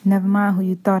Never mind who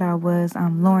you thought I was.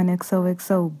 I'm Lauren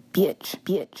XOXO, bitch,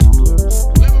 bitch,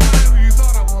 bitch. Never mind who you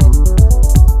thought I was.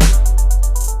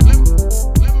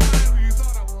 Never mind who you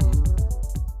thought I was.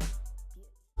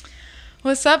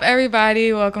 What's up,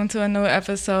 everybody? Welcome to a new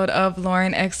episode of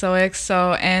Lauren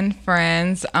XOXO and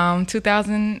Friends,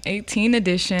 2018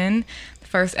 edition,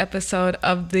 first episode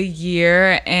of the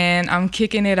year, and I'm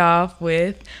kicking it off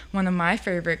with one of my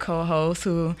favorite co-hosts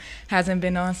who hasn't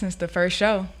been on since the first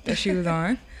show that she was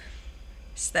on.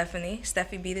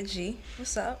 Steffi B to G.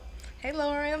 What's up? Hey,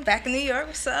 Lauren, I'm back in New York.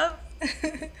 What's up?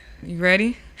 You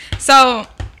ready? So,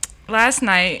 last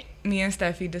night, me and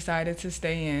Steffi decided to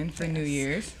stay in for New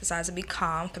Year's. Decided to be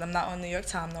calm because I'm not on New York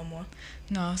time no more.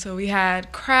 No, so we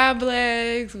had crab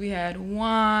legs, we had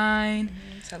wine,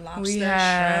 Lobster, we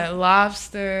had shrimp.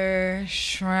 lobster,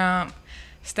 shrimp.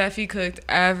 Steffi cooked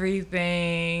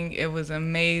everything. It was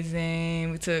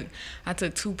amazing. I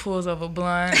took 2 pulls of a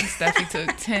blunt. Steffi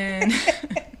took 10.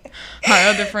 My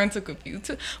other friend took a few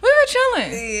too. We were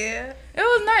chilling. Yeah. It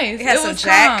was nice. We had it some was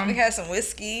Jack. calm. We had some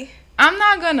whiskey. I'm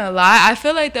not gonna lie. I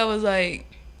feel like that was like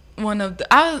one of the.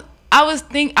 I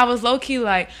was low key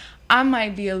like I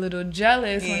might be a little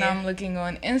jealous when I'm looking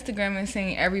on Instagram and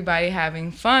seeing everybody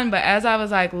having fun. But as I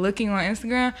was like looking on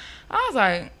Instagram, I was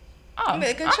like, oh, I'm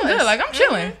good. Like I'm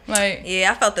chilling. Like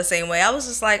Yeah, I felt the same way. I was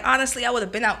just like, honestly, I would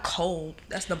have been out cold.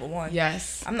 That's number one.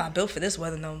 yes. I'm not built for this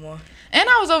weather no more. And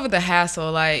I was over the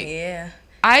hassle. Like Yeah.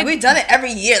 I We've done it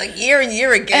every year, like year and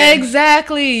year again.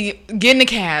 exactly getting a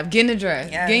cab, getting a dress,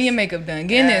 Yes. getting your makeup done,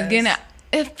 getting this, getting Yes. that.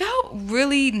 It felt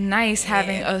really nice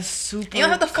having a super. You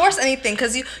don't have to force anything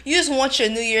because you just want your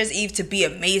New Year's Eve to be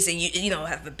amazing. You know,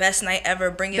 have the best night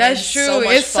ever. Bring it in. That's true. So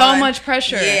much It's so fun. much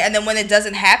pressure. Yeah, and then when it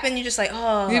doesn't happen, you're just like,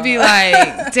 oh. You'd be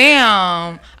like,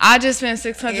 damn, I just spent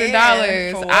 $600.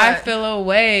 Yeah, for I what? feel a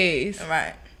waste.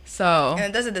 Right. So, And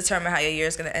it doesn't determine how your year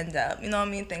is going to end up. You know what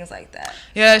I mean? Things like that.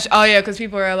 yeah. Oh, yeah, because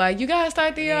people are like, you got to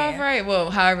start the year Yeah. off right. Well,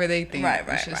 however they think Right, you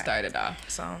right, should right. start it off.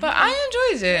 So, But I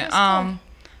enjoyed it. cool.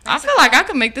 I feel like I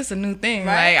could make this a new thing.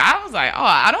 Right. Like, I was like, oh,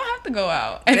 I don't have to go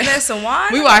out. and then some wine.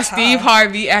 We I watched got Steve time.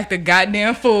 Harvey act a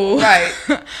goddamn fool. Right.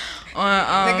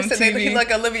 on Nigga said they TV. look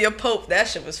like Olivia Pope. That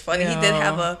shit was funny. He did Yo.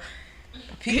 have a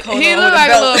He peacoat looked on with like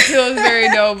a a belt. little Pillsbury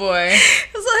Doughboy.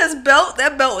 So his belt,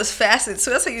 that belt was fastened. So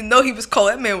that's how you know he was cold.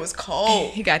 That man was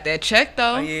cold. He got that check,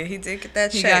 though. Oh, yeah, he did get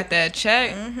that He check. got that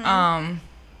check.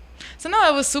 So no,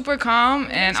 it was super calm,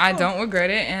 and I don't regret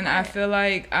it. And I feel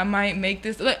like I might make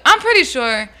this. Like, I'm pretty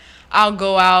sure I'll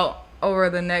go out over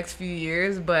the next few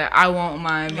years, but I won't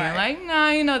mind being Right.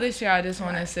 like, nah, this year I just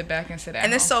want to sit back and sit at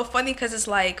And home. it's so funny because it's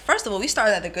like, first of all, we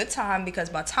started at a good time because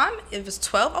by the time it was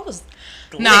 12, I was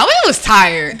Nah, we was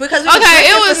tired. Because we was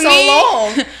drinking for so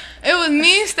long. It was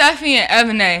me, Steffi, and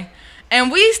Ebony,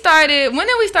 and we started. When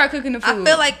did we start cooking the food? I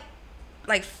feel like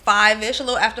 5-ish, a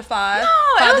little after 5. no,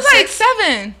 5 it to was like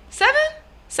 6,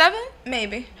 7.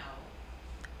 maybe.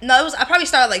 No, it was. I probably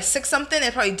started like 6 something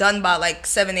and probably done by like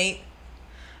 7, 8.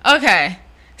 Okay,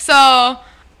 so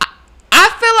I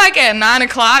feel like at 9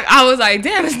 o'clock, I was like,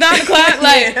 damn, it's 9 o'clock.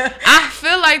 Like, Yeah. I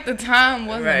feel like the time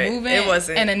wasn't Right, moving. it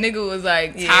wasn't. And the nigga was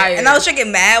like Yeah. tired. And I was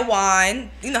drinking mad wine.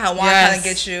 You know how wine Yes. kind of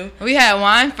gets you. We had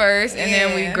wine first, and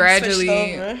then we Yeah, gradually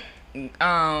switched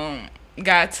over.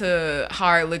 got to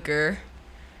hard liquor.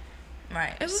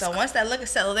 Right. It was So once that liquor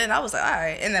settled in, I was like, all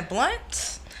right. And that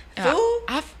blunt, And food,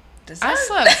 I dessert.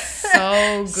 slept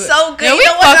so good. So good. Yeah, You we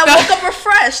know what? fucked I woke up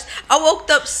refreshed. I woke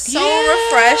up so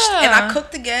refreshed, and I Yeah.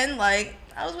 cooked again. Like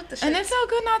I was with the shit. And it felt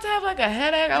good not to have like a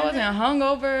headache. I wasn't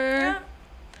hungover. Yeah.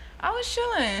 I was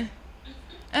chilling,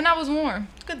 and I was warm.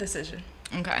 Good decision.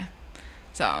 Okay.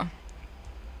 So,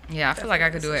 yeah, I feel like I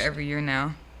could do it every year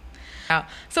now.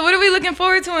 So, what are we looking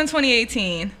forward to in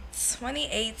 2018?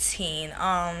 2018.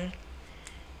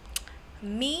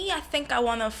 Me, I think I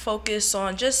want to focus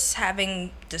on just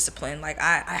having discipline. Like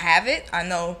I have it. I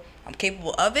know I'm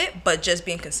capable of it, but just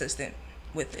being consistent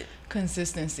with it.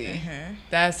 Consistency.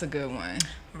 That's a good one.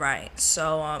 Right.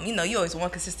 So, you always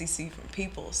want consistency from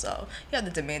people. So you have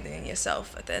to demand it in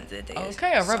yourself at the end of the day.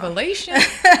 Okay, a So- revelation.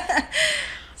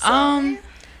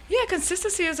 Yeah,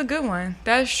 consistency is a good one.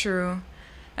 That's true.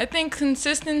 I think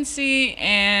consistency,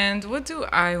 and what do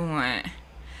I want?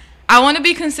 I want to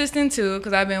be consistent too,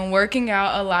 because I've been working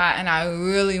out a lot, and I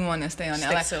really want to stay on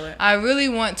that. Stick to it. I really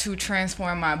want to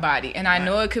transform my body, and I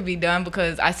know it could be done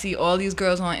because I see all these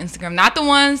girls on Instagram, not the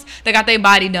ones that got their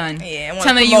body done, Yeah, and wanna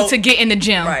telling you promote- to get in the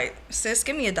gym. Right. Sis,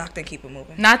 give me a doctor and keep it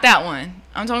moving. Not that one.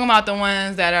 I'm talking about the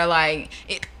ones that are like,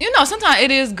 sometimes it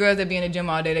is girls that be in the gym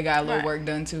all day that got a little Right. work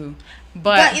done too.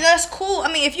 But that's cool.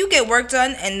 I mean, if you get work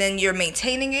done and then you're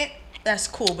maintaining it, that's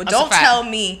cool. But That's a don't fact. tell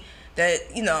me that,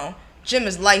 gym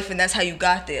is life and that's how you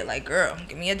got there. Like, girl,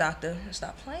 give me a doctor and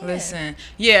stop playing. Listen,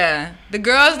 yeah, the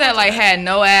girls that like had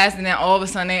no ass and then all of a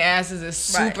sudden their asses is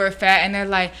super fat and they're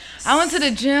like, I went to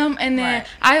the gym and then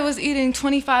I was eating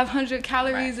 2,500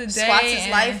 calories a day. Squats is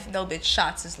life. No, bitch,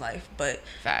 shots is life. But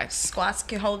facts. Squats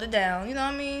can hold it down. You know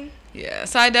what I mean? Yeah,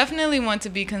 so I definitely want to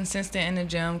be consistent in the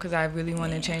gym because I really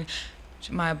want to change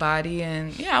my body.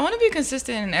 And yeah, I want to be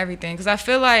consistent in everything because I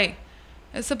feel like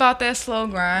it's about that slow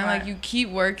grind. Like you keep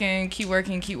working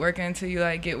until you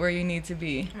like get where you need to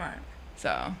be. Right.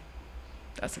 So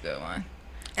that's a good one.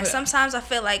 And sometimes I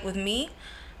feel like with me,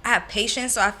 I have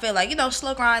patience, so I feel like,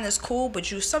 slow grind is cool, but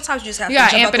sometimes you just have to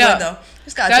jump out the window. You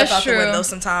just gotta jump out the window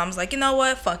sometimes. Like, you know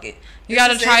what? Fuck it. You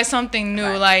gotta try something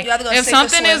new. Like, if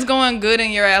something is going good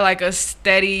and you're at like a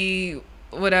steady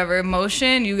whatever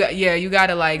motion, you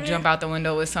gotta like jump out the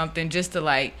window with something just to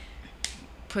like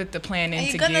put the plan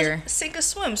into gear. And you're gonna sink or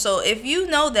swim. So if you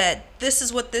know that this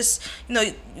is what this,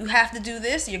 you have to do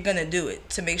this, you're gonna do it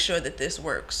to make sure that this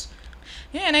works.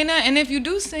 Yeah, and if you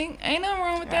do sink, ain't nothing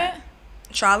wrong with that.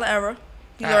 Trial and error.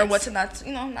 You learn what to not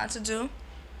to do.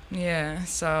 Yeah.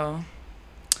 So,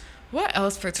 what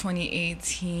else for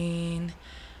 2018?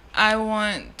 I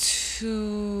want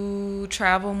to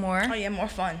travel more. Oh yeah, more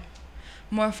fun.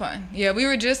 More fun. Yeah, we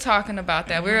were just talking about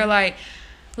that. We were like,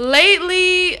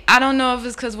 lately, I don't know if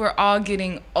it's because we're all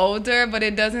getting older, but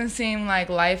it doesn't seem like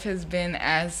life has been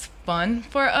as fun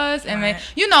for us. And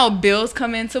then, bills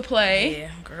come into play.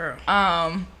 Yeah, girl.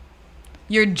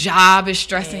 Your job is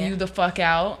stressing you the fuck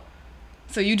out.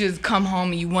 So you just come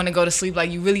home and you want to go to sleep. Like,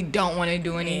 you really don't want to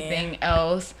do anything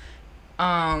else.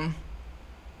 Finding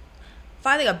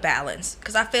a balance.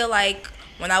 Because I feel like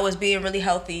when I was being really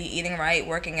healthy, eating right,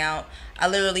 working out, I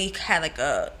literally had it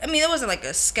wasn't like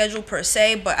a schedule per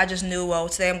se, but I just knew, well,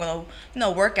 today I'm going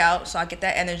to, work out so I get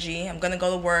that energy. I'm going to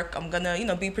go to work. I'm going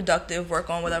to, be productive,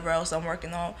 work on whatever else I'm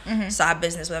working on, side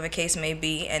business, whatever case may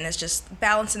be. And it's just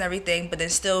balancing everything, but then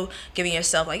still giving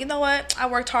yourself, like, you know what? I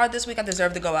worked hard this week. I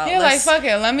deserve to go out. Yeah, fuck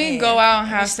it. Let me go out and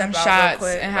have some shots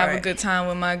and have a good time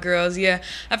with my girls. Yeah.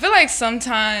 I feel like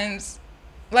sometimes...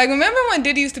 Like, remember when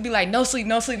Diddy used to be like, no sleep,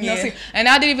 no sleep, no sleep? And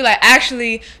now Diddy be like,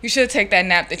 actually, you should take that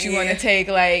nap that you want to take.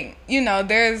 Like,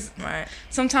 there's...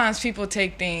 Sometimes people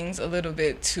take things a little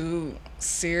bit too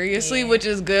seriously, which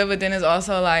is good, but then it's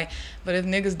also like, but if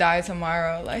niggas die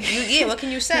tomorrow, like... what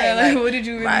can you say? What did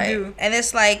you really do? And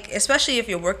it's like, especially if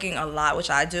you're working a lot, which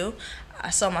I do, I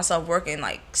saw myself working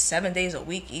like 7 days a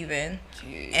week even.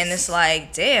 Jeez. And it's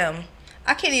like, damn...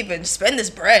 I can't even spend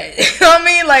this bread. You know what I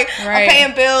mean? Like, I'm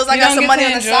paying bills. I got some money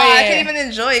on the side. I can't even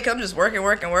enjoy it because I'm just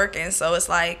working. So it's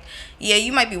like, yeah,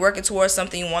 you might be working towards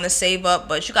something you want to save up,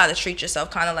 but you got to treat yourself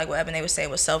kind of like what Ebony was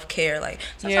saying with self-care. Like,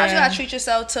 sometimes you got to treat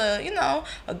yourself to,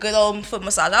 a good old foot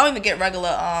massage. I don't even get regular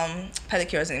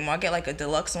pedicures anymore. I get like a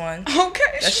deluxe one.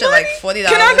 Okay. That shit like $40.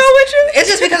 Can I go with you? It's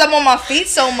just because I'm on my feet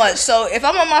so much. So if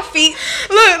I'm on my feet.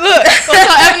 Look. So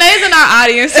Ebony's in our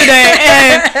audience today.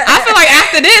 And I feel like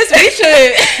after this, we should.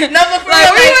 No, but for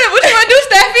like, what you want to do,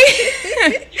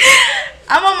 Steffi?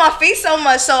 I'm on my feet so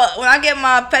much, so when I get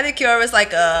my pedicure, it's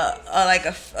like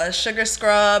a sugar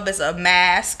scrub, it's a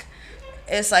mask,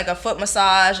 it's like a foot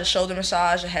massage, a shoulder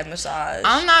massage, a head massage.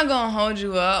 I'm not gonna hold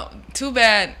you up. Too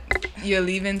bad you're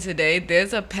leaving today.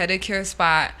 There's a pedicure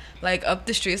spot like up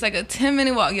the street. It's like a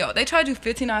 10-minute walk. Yo, they charge you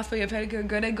 $15 for your pedicure.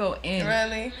 Girl, they go in.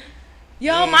 Really?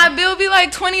 Yo, my bill be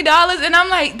like $20, and I'm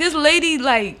like, this lady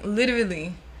like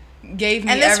literally gave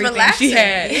me everything relaxing. She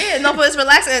had. Yeah, no, but it's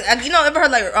relaxing. Ever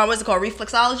heard like what's it called,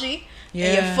 reflexology? Yeah.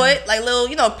 In your foot, like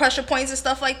little, pressure points and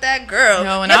stuff like that. Girl,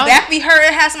 your back be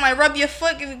hurting. Have somebody rub your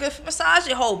foot, give you a good massage.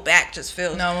 Your whole back just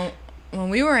feels. No,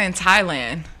 when we were in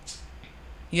Thailand,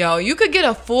 yo, you could get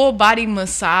a full body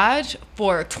massage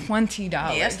for $20.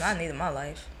 Yeah, that's what I need in my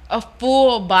life. A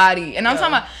full body, and I'm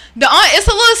talking about it's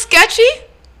a little sketchy.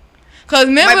 Cause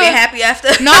remember, might be happy after.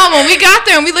 No, when we got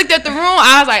there and we looked at the room,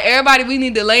 I was like, everybody, we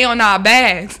need to lay on our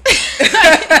bags. Cause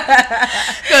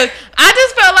I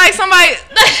just felt like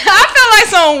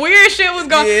some weird shit was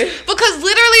going. Yeah. Because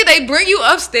literally they bring you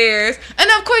upstairs, and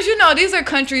of course these are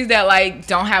countries that like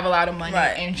don't have a lot of money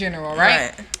in general,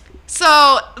 right?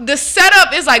 So the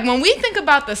setup is like, when we think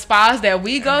about the spas that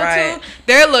we go to,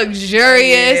 they're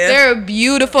luxurious, they're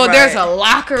beautiful, there's a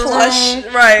locker room.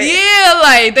 Yeah,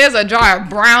 like there's a jar of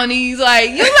brownies,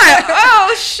 like you like,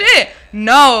 oh shit.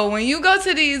 No, when you go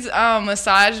to these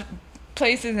massage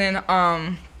places in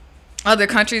other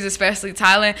countries, especially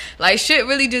Thailand, like shit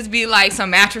really just be like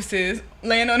some mattresses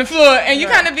laying on the floor, and you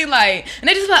kind of be like, and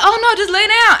they just like, oh no, just lay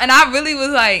down. And I really was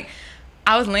like,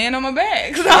 I was laying on my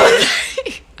bed because I was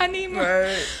like, I need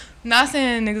more. Not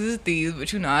saying niggas is thieves,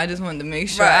 but I just wanted to make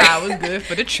sure Right. I was good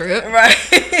for the trip. Right.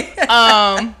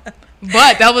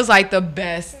 But that was like the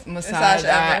best massage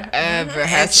I ever. ever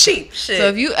had. And cheap shit. So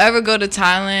if you ever go to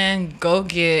Thailand, go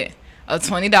get a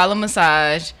 $20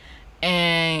 massage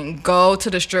and go to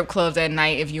the strip clubs at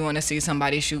night if you want to see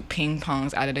somebody shoot ping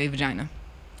pongs out of their vagina.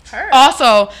 Her.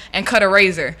 Also, and cut a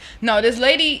razor. No, this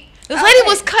lady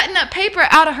was cutting up paper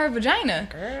out of her vagina.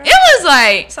 Girl. It was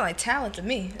like, Sound like talent to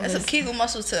me. That's some Kegel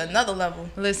muscles to another level.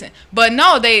 listen, but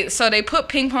no, they put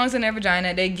ping pongs in their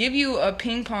vagina. They give you a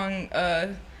ping pong,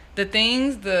 the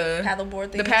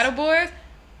Paddleboard the things? paddle boards,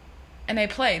 and they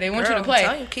play. They want Girl, you to play.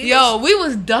 I'm telling you, Yo, we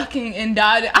was ducking and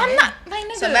dodging. I'm not like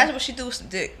nigga. So imagine what she do with some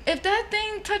dick. If that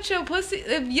thing touch your pussy,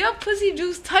 if your pussy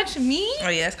juice touch me, Oh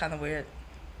yeah, that's kind of weird.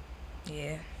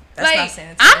 Yeah, that's like not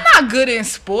sanitary. I'm not good in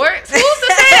sports. Who's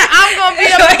to say I'm gonna be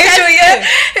able to Hit catch you in it?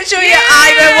 hit you in your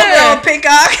eye, then we'll go on pink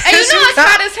eye. And you know it's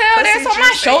hot as hell there, so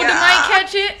my shoulder might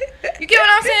catch it. You get what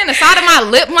I'm saying? The side of my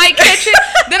lip might catch it.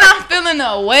 Then I'm feeling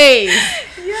a wave.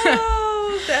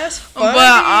 Yo, that's funny.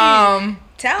 But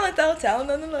talent though, talent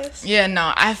nonetheless. yeah,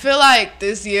 no, I feel like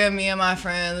this year me and my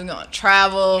friends are gonna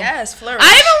travel. Yes, flourish. I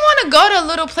even want to go to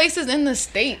little places in the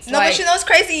States. No, like, but you know what's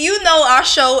crazy? You know our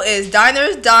show is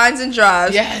diners, dines, and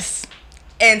drives. yes.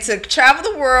 And to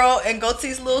travel the world and go to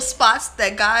these little spots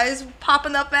that guys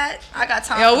popping up at, I got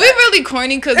time. Yo, for we that. really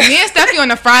corny because me and Steffi on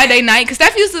a Friday night, because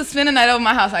Steffi used to spend the night over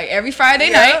my house like every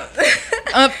Friday night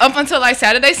up until like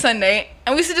Saturday, Sunday,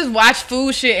 and we used to just watch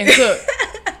food shit and cook.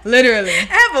 Literally.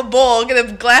 Have a bowl, get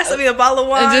a glass of me, a bottle of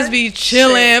wine. And just be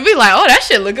chilling. Be like, oh, that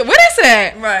shit look good. Where that's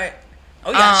at? Right. Oh,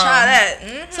 you gotta try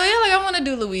that. So yeah, like I want to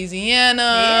do Louisiana.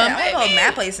 Yeah, I wanna go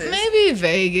mad places. Maybe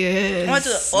Vegas. I want to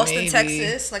do Austin, maybe.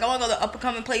 Texas. Like I want to go to up and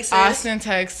coming places. Austin,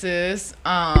 Texas.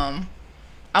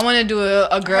 I want to do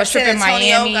a girl trip San in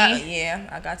Antonio Miami. Yeah,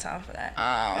 I got time for that.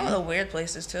 I want to go weird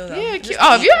places too. Though. Yeah, Just cute. to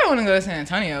Oh, if eat. you ever want to go to San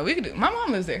Antonio, we could do. My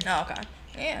mom lives there. Oh, okay.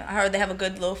 Yeah, I heard they have a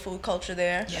good little food culture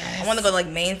there. Yes. I want to go to like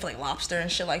Maine for like lobster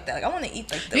and shit like that. Like I want to eat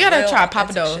like the You gotta real try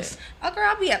authentic Papados. shit. Oh, girl,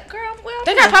 I'll be at girl. Well,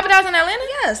 They got Papa Do's in Atlanta.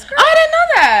 Yes, girl. Oh, I didn't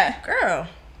know that. Girl,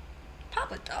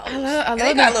 Papados. I love And they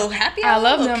them. got a little happy hour. I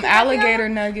love little them cute happy alligator hour.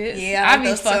 nuggets. Yeah, I like be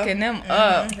those too. fucking them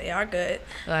up. They are good.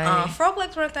 Like, Frog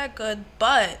legs weren't that good,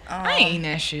 but I ain't eating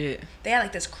that shit. they had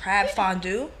like this crab fondue.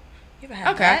 You ever had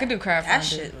Okay, that? I could do crab That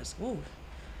fondue. shit was ooh.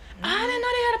 I didn't know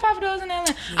they had a Papa Do's in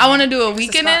Atlanta. I want to do a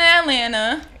weekend in spot.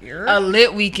 Atlanta. Yeah. A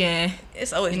lit weekend.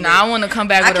 It's always You lit. know, I want to come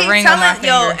back I with a keep ring on my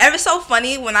telling, finger. ever so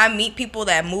funny when I meet people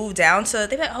that move down to,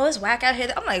 they be like, oh, it's whack out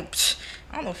here. I'm like, psh,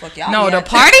 I don't know what the fuck y'all No, be the at.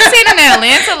 party scene in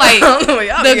Atlanta, like, I don't know what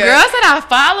y'all the be at. girls that I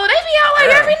follow, they be out like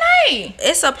Girl. every night.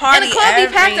 It's a party. And the club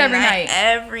be packed every night.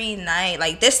 Every night.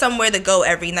 Like, there's somewhere to go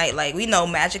every night. Like, we know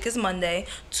Magic is Monday.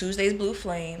 Tuesday's Blue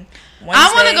Flame. I want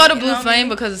to Wednesday, go to you Blue know what I Flame mean?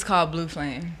 because it's called Blue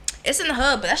Flame. It's in the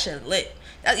hub, but that shit lit.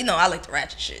 That, you know, I like the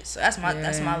ratchet shit. So that's my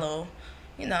little,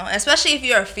 you know, especially if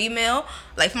you're a female.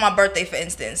 Like for my birthday, for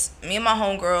instance, me and my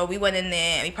homegirl, we went in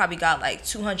there and we probably got like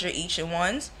 200 each in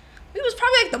ones. We was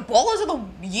probably like the ballers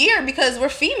of the year because we're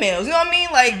females. You know what I mean?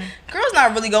 Like girls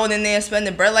not really going in there and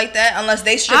spending bread like that unless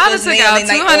they I strippers just took nail out their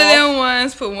night 201s,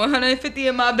 off. put 150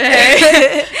 in my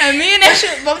bag, and me and that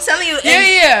shit. But I'm telling you, Yeah,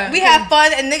 yeah. we have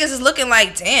fun and niggas is looking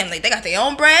like, damn, like they got their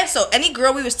own bread. So any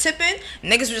girl we was tipping,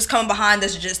 niggas were just coming behind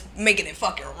us, just making it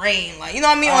fucking rain. Like, you know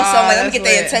what I mean? On something, like, let me that's get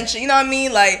their lit. attention. You know what I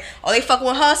mean? Like, oh, they fucking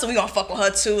with her, so we gonna fuck with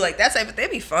her too. Like, that type of thing.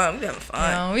 It'd be fun. We be having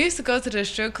fun. We used to go to the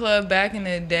strip club back in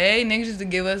the day. Niggas used to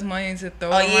give us money to throw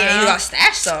Oh, around. yeah, you gotta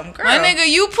stash some, girl. My nigga,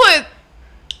 you put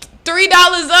 $3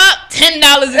 up,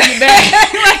 $10 in your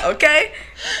bag. Like, Okay.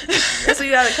 That's what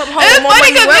you gotta come home it's with more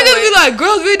funny money because you went niggas be with. like,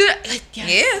 girls, we did that. Like, yes.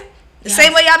 Yeah. The Yes.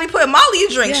 same way y'all be putting Molly in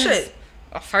drink. Yes. Shit.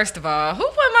 Well, first of all, who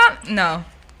put my... No.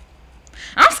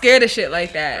 I'm scared of shit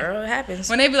like that. Girl, it happens.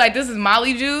 When they be like, this is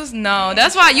Molly juice? No.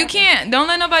 That's why you can't. Don't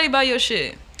let nobody buy your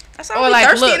shit. That's or why I'm like,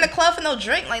 thirsty look. in the club for no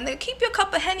drink. Like, nigga, keep your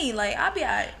cup of Henny. Like, I'll be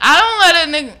alright.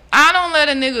 I don't let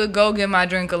a nigga go get my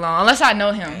drink alone unless I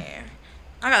know him. Yeah.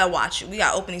 I gotta watch you. We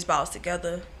gotta open these bottles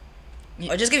together.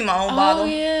 Yeah. Or just give me my own bottle. Oh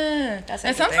yeah. That's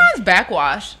and everything. sometimes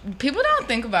backwash. People don't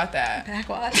think about that.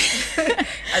 Backwash.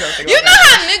 I don't think You about know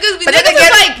that. how niggas be But then niggas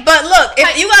again, is like, but look,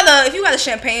 like- if you got a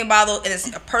champagne bottle and it's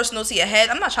personal to your head,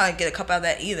 I'm not trying to get a cup out of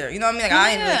that either. You know what I mean? Like I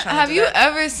ain't really yeah. trying Have to do you that.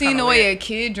 ever seen Kinda the way weird. a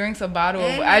kid drinks a bottle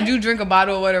of I do drink a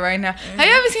bottle of water right now. Have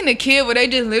you ever seen a kid where they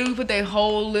just literally put their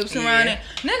whole lips around Yeah. it?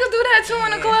 Niggas do that too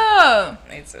in the Yeah. club.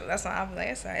 Me too. That's not. I'm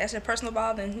like, that's your personal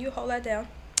bottle. Then you hold that down.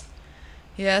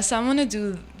 Yes, I want to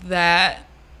do that.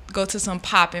 Go to some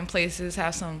popping places,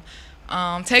 have some,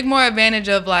 take more advantage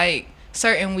of like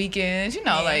certain weekends. You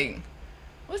know, Yeah. like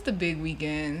what's the big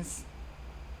weekends?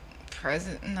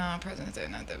 President's Day,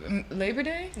 not that. Labor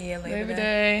Day? Yeah, Labor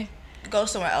Day. Go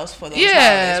somewhere else for those Yeah,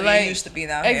 holidays where like you used to be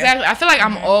down here. exactly. I feel like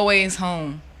I'm always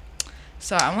home,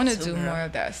 so I want to Too, do girl. more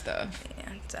of that stuff.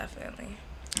 Yeah, definitely.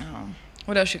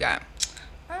 What else you got?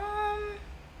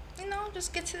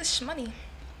 Just get to this money.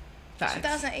 Facts.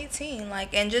 2018,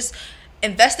 and just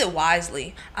invest it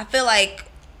wisely. I feel like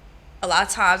a lot of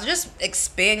times just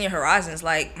expand your horizons.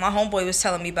 Like my homeboy was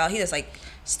telling me about, he does like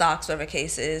stocks, whatever the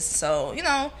case is. So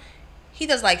he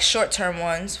does like short term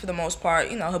ones for the most part.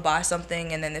 He'll buy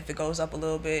something and then if it goes up a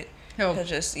little bit, he'll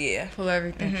just pull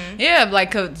everything. Yeah,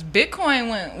 like cause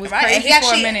Bitcoin was right. crazy And he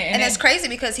actually, for a minute, and it's crazy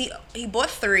because he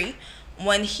bought 3.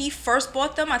 When he first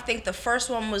bought them, I think the first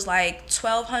one was like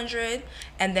 $1,200,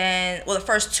 and then the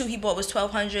first 2 he bought was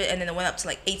 $1,200, and then it went up to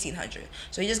like $1,800.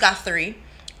 So he just got 3,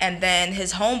 and then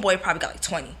his homeboy probably got like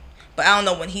 20. But I don't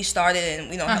know when he started,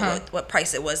 and we don't know what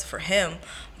price it was for him.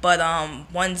 But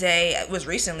one day, it was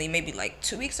recently, maybe like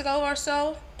 2 weeks ago or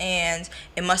so, and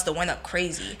it must have went up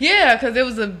crazy. Yeah, because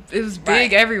it was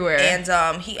big everywhere.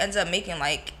 And he ended up making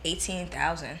like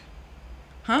 $18,000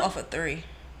 off of 3.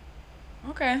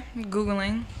 Okay,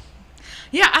 Googling.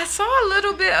 Yeah, I saw a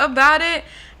little bit about it,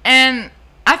 and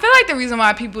I feel like the reason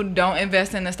why people don't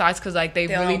invest in the stocks because like they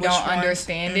really don't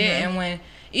understand it, and when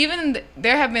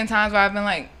there have been times where I've been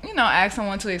like, ask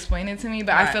someone to explain it to me,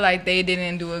 but I feel like they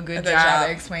didn't do a good job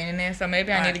explaining it, so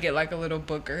maybe I need to get like a little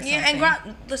book or something. Yeah,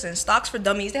 and listen, Stocks for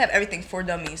Dummies, they have everything for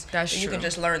dummies. That's true. You can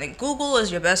just learn it. Google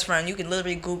is your best friend. You can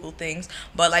literally Google things.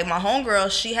 But like my homegirl,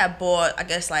 she had bought, I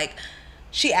guess like,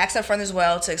 she asked her friend as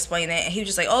well to explain it, and he was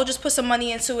just like, oh, just put some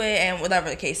money into it and whatever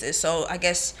the case is. So I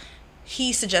guess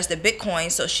he suggested Bitcoin,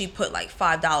 so she put like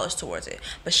 $5 towards it.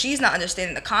 But she's not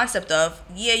understanding the concept of,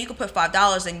 you could put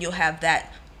 $5 and you'll have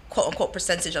that quote-unquote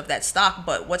percentage of that stock,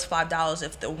 but what's $5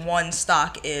 if the one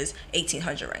stock is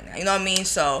 $1,800 right now? You know what I mean?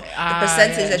 So the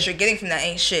percentage that you're getting from that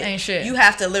ain't shit. You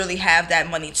have to literally have that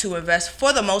money to invest,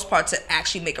 for the most part, to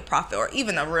actually make a profit or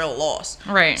even a real loss.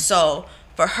 Right. So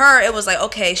for her, it was like,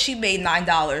 okay, she made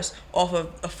 $9 off of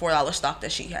a $4 stock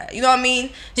that she had. You know what I mean?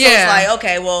 So it's like,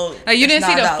 okay, well, like you didn't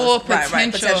see the full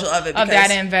potential of it of that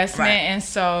investment, and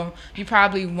so you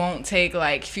probably won't take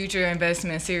like future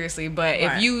investment seriously. But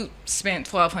if you spent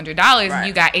 $1,200 and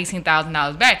you got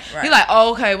 $18,000 back, you're like,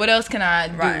 oh, okay, what else can I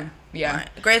do? Yeah, right.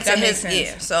 Granted,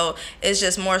 so it's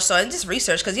just more so, and just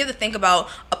research, because you have to think about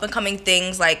up and coming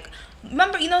things like.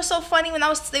 Remember, it's so funny when they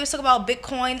was talking about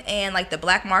Bitcoin and like the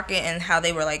black market and how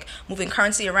they were like moving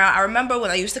currency around. I remember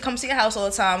when I used to come to your house all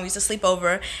the time, we used to sleep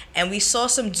over, and we saw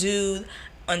some dude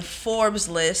on Forbes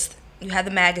list. You had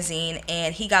the magazine,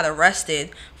 and he got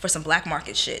arrested for some black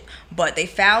market shit. But they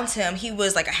found him. He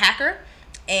was like a hacker.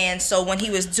 And so when he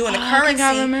was doing the currency,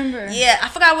 I remember. Yeah, I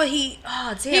forgot what he.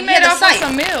 Oh damn! He made off with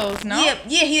some mills, no?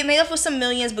 Yeah, he made off with some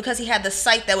millions because he had the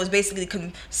site that was basically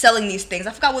selling these things.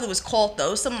 I forgot what it was called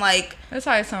though. Some like that's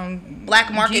like some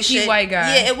black market shit. White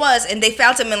guy. Yeah, it was, and they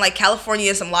found him in like California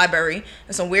in some library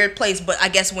in some weird place. But I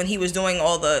guess when he was doing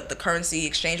all the currency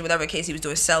exchange, whatever case he was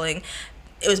doing selling.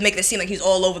 It was making it seem like he's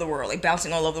all over the world, like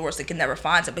bouncing all over the world, so they could never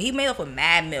find him. But he made up with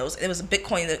mad mills. It was a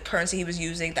Bitcoin, the currency he was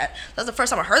using. That was the first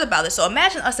time I heard about it. So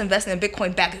imagine us investing in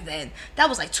Bitcoin back then. That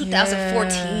was like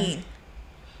 2014.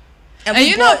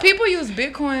 And people use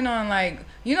Bitcoin on like,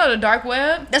 the dark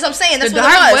web. That's what I'm saying. That's the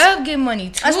what it was. The dark web get money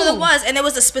too. That's what it was. And it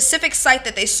was a specific site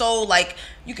that they sold, like,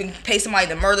 you can pay somebody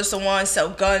to murder someone, sell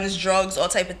guns, drugs, all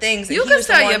type of things. And you can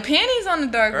sell your panties on the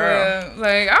dark web.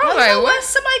 Like, I was like, what?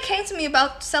 Somebody came to me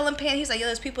about selling panties. Like,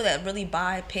 there's people that really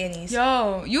buy panties.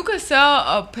 Yo, you could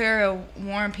sell a pair of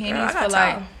worn panties for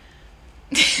like...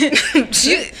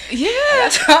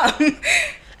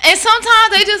 And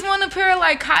sometimes they just want a pair of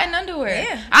like cotton underwear.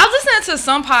 Yeah. I was listening to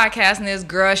some podcast, and this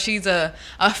girl, she's a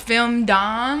femme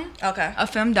dom. Okay. A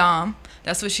femme dom.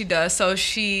 That's what she does. So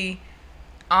she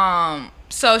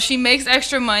makes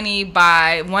extra money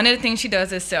by, one of the things she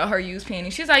does is sell her used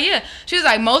panties. She's like, yeah. She was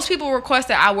like, most people request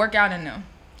that I work out in them.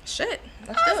 Shit.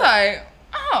 I was like,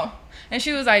 oh. And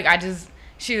she was like,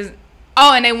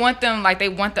 and they want them, like, they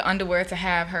want the underwear to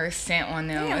have her scent on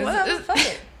them. Yeah, whatever. Fuck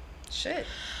it. Shit.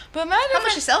 But imagine how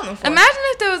much you selling them for? Imagine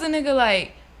if there was a nigga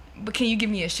like, but can you give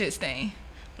me a shit stain?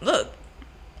 Look.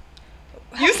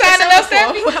 You signing up for?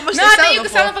 How much no, I think you can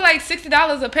sell them for like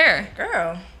 $60 a pair.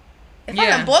 Girl. If I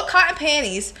done bought cotton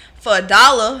panties for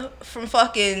 $1 from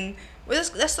fucking,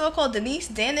 that's still called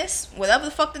Dennis, whatever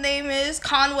the fuck the name is,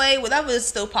 Conway, whatever is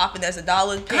still popping as $1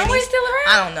 panties. Conway's still around?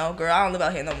 I don't know, girl. I don't live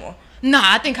out here no more. Nah,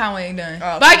 I think Conway ain't done.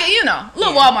 Oh, okay. But I get,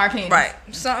 little Walmart panties. Right.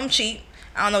 Something cheap.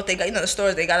 I don't know what they got. The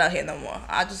stores they got out here no more.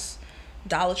 I just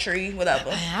Dollar Tree, whatever.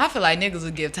 Man, I feel like niggas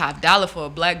would give top dollar for a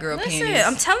black girl Listen, panties.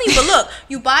 I'm telling you, but look,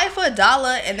 you buy it for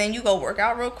 $1 and then you go work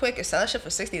out real quick and sell that shit for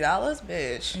 $60,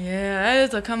 bitch. Yeah, that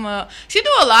is a come up. She do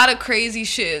a lot of crazy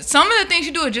shit. Some of the things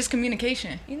she do are just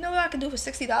communication. You know what I can do for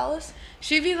 $60?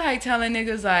 She be like telling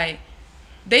niggas like,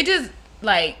 they just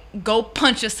like go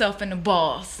punch yourself in the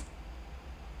balls.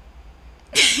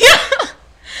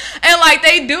 And like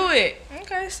they do it.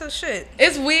 Okay, so shit.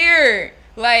 It's weird.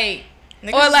 Like,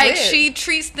 Niggas or is like weird. she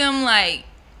treats them like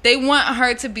they want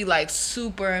her to be like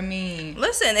super mean.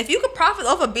 Listen, if you could profit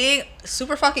off of being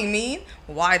super fucking mean,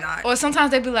 why not? Or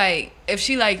sometimes they be like, if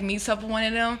she like meets up with one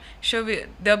of them,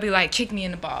 they'll be like, kick me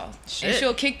in the balls. Shit. And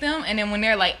she'll kick them, and then when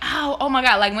they're like, ow, oh my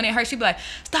god, like when it hurts, she be like,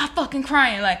 stop fucking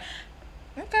crying. Like,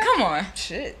 Okay. come on.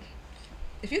 Shit.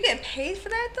 If you get paid for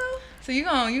that though, So you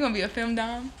gonna be a film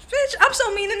dom? bitch, I'm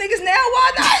so mean to niggas now.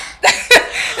 Why not?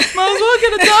 Might as well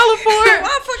get $1 for it.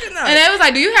 Why fucking not? And they was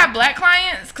like, do you have black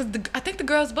clients? Because I think the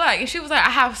girl's black. And she was like, I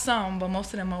have some, but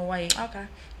most of them are white. Okay,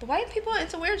 but white people are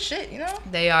into weird shit, you know.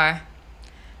 They are.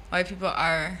 White people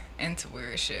are into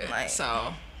weird shit. Like,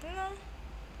 So, You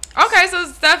know. okay, so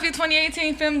Steffi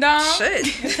 2018 film dom. Shit.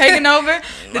 Taking over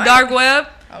the Like, dark web.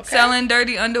 okay. Selling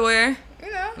dirty underwear.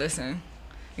 You know. Listen,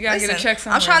 you gotta get a Listen, check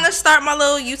somewhere. I'm trying to start my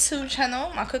little YouTube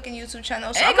channel, my cooking YouTube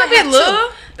channel. So It I ain't might gonna be have little.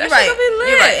 two. That You're shit right. gonna be lit.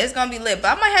 You're right. It's gonna be lit,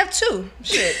 but I might have two.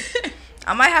 Shit.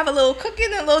 I might have a little cooking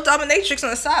and a little dominatrix on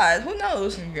the side. Who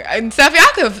knows? And Steffi,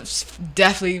 I could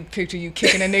definitely picture you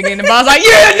kicking a nigga in the balls like,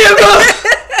 yeah,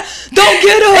 nigga, don't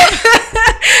get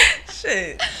up.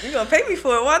 Shit. You gonna pay me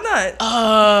for it? Why not?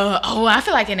 I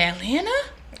feel like in Atlanta,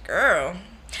 Girl.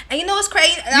 And you know what's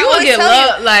crazy? And I you will always get tell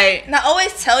love. you- Like, And I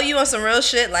always tell you on some real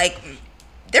shit, like,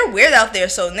 they're weird out there.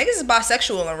 So niggas is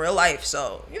bisexual in real life.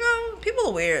 So, you know, people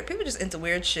are weird. People just into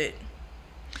weird shit.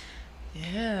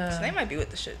 yeah, So they might be with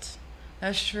the shits.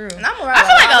 that's true. And I'm around I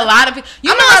feel like a lot of people.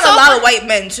 You I'm know, around what's so a lot fun- of white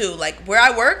men too. Like where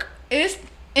I work, It's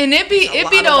and it be a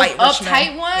lot those of white rich uptight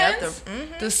men. ones,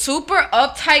 Yeah, the super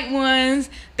uptight ones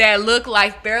that look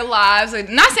like their lives. Like,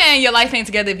 not saying your life ain't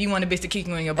together if you want a bitch to kick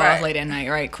you in your balls Right. late at night,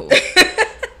 right? Cool.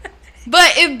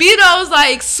 But it be those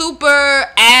like super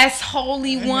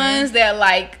assholey ones that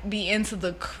like be into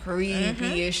the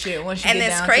creepiest shit once you and get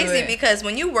it's down crazy to it. because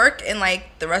when you work in like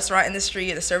the restaurant industry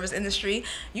or the service industry,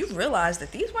 you realize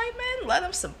that these white men love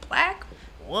them some black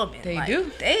women. They Like,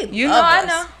 do. They You love know, I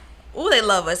us. know. Ooh, they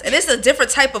love us, and it's a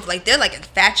different type of like they're like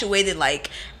infatuated, like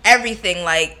everything,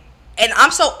 like. And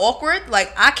I'm so awkward,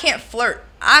 like I can't flirt.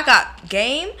 I got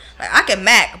game, like I can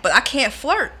mac, but I can't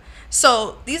flirt.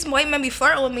 So these white men be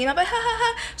flirting with me, and I'm like, ha ha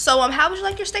ha. So how would you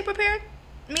like your steak prepared?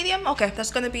 Medium? Okay,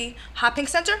 that's gonna be hot pink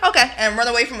center. Okay, and run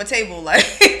away from a table like.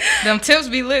 Them tips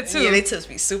be lit too. Yeah, they tips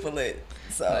be super lit.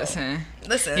 So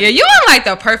Listen. Yeah, you in like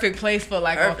the perfect place for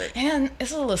like, Perfect. and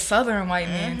it's a little southern white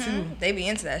man too. They be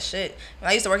into that shit. When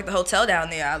I used to work at the hotel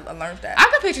down there, I learned that. I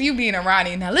can picture you being a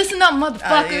Ronnie. Now listen up,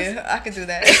 motherfuckers. Yeah, I could do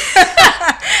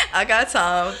that. I got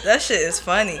time. That shit is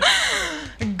funny.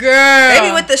 Girl. They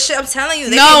be with the shit. I'm telling you.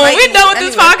 They No, when be we biting done with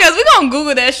this everywhere. podcast, we gonna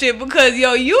Google that shit because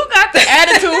yo, you got the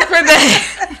attitude for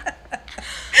that.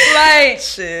 Like,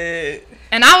 Shit,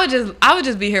 and I would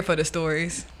just be here for the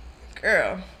stories.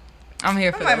 girl. I'm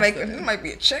here for I might those make stories. it might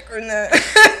be a check or not. You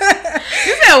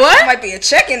said what? Might be a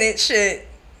check in it. Shit,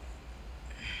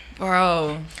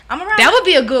 Bro, I'm around. that would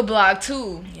be a good blog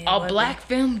too. Yeah, it A would black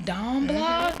film dom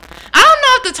blog. I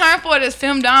don't know if the term for it is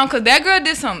film dom because that girl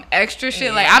did some extra shit.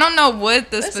 Yeah. Like I don't know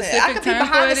what the Listen, specific I could be term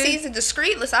for behind it the is. scenes and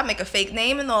discreet. Listen, I make a fake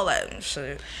name and all that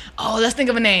shit. Oh, let's think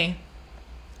of a name.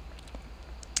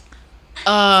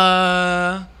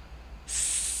 Uh,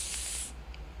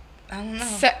 I don't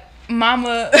know.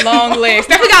 Mama long legs.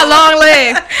 Steffi got long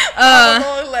legs.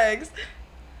 Long legs.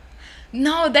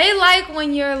 No, they like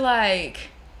when you're like.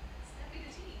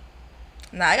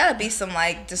 Nah, I gotta be some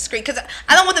like discreet because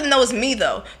I don't want them to know it's me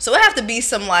though. So it have to be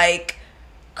some like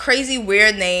crazy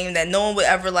weird name that no one would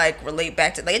ever like relate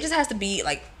back to. Like it just has to be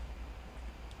like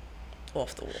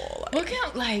off the wall. Like, What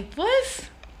can like what's?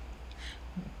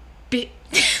 I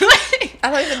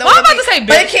don't even know. Well, I'm what about to say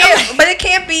but it bitch. can't. But it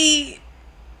can't be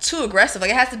too aggressive.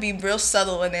 Like it has to be real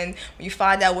subtle. And then when you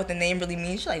find out what the name really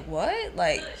means, you're like, what?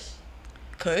 Like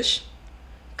Kush,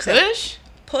 Kush.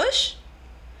 Push.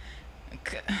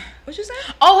 What you say?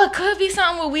 Oh, it could be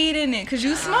something with weed in it because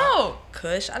you smoke.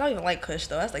 Kush. I don't even like Kush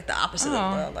though. That's like the opposite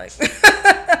Oh. of like.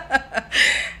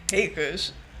 Hate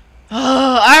Kush. Oh,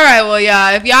 all right. Well,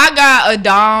 y'all, if y'all got a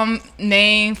dom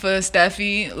name for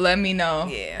Steffi, let me know.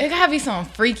 Yeah. It gotta be some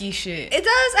freaky shit. It does.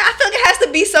 I feel like it has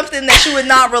to be something that you would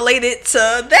not relate it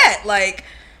to that. Like,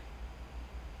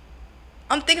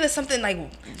 I'm thinking of something like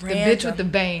The bitch with the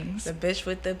bangs. the bitch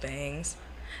with the bangs.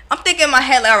 I'm thinking in my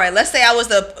head, like, all right, let's say I was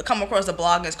to come across a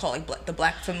blog that's called like the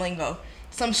Black Flamingo,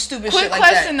 some stupid Quick shit like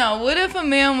question that. though: what if a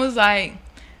man was like,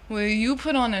 "Will you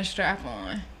put on a strap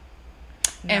on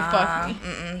and fuck me?"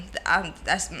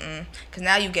 Cause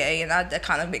now you gay, and that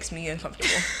kind of makes me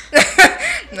uncomfortable.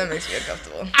 That makes me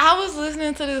uncomfortable. I was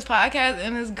listening to this podcast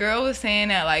and this girl was saying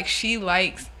that like she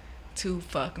likes to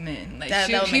fuck men. Like That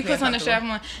would she make me puts on a strap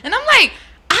uncomfortable. on, and I'm like,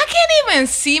 I can't even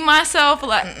see myself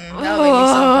like. That would make me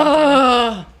so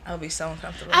uncomfortable. I would be so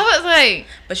uncomfortable. I was like,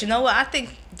 But you know what? I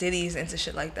think Diddy's into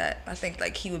shit like that. I think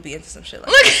like he would be into some shit like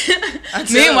look. that. I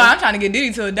do. Meanwhile, I'm trying to get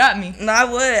Diddy to adopt me. No, I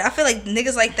would. I feel like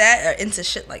niggas like that are into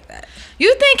shit like that.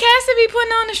 You think Cassie be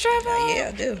putting on the strap on?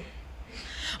 Yeah, I do.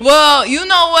 Well, you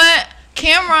know what?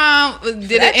 Cameron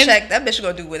did That an check, that bitch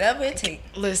gonna do whatever it take.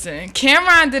 Listen,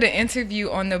 Cameron did an interview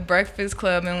on the Breakfast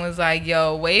Club and was like,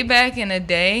 yo, way back in the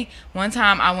day, one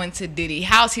time I went to Diddy's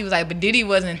house. He was like, but Diddy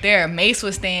wasn't there. Mace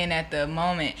was staying at the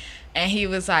moment. And he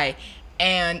was like,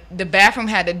 and the bathroom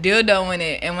had a dildo in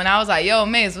it. And when I was like, yo,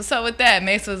 Mace, what's up with that?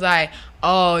 Mace was like,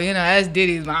 oh, you know, that's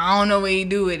Diddy's, but I don't know what he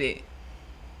do with it.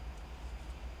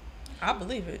 I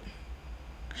believe it.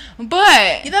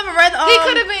 But You never read he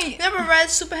could have been. You never read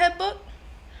Superhead book?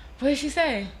 What did she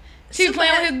say? She was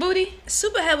playing with his booty?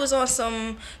 Superhead was on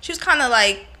some. She was kind of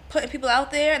like putting people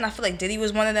out there, and I feel like Diddy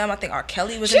was one of them. I think R.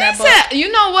 Kelly was She in that book. said,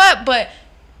 you know what? But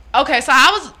okay, so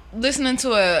I was listening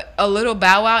to a little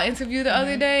Bow Wow interview the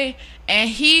other day, and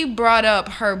he brought up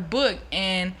her book,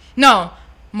 and no,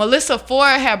 Melissa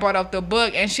Ford had brought up the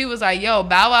book, and she was like, "Yo,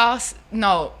 Bow Wow."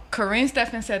 No, Corinne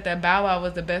Steffen said that Bow Wow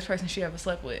was the best person she ever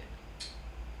slept with.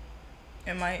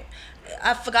 It might.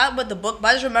 I forgot what the book, but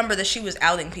I just remember that she was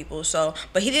outing people. So,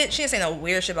 but he didn't. She didn't say no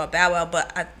weird shit about Bow Wow.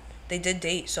 But they did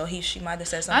date, so she might have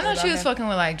said I something. know about she was him. fucking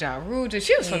with like Ja Rule.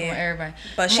 She was fucking Yeah. with everybody.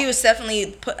 But she was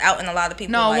definitely put out in a lot of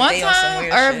people. No, like, one they on some time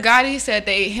weird Irv shit. Gotti said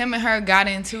him and her got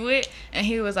into it, and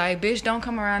he was like, "Bitch, don't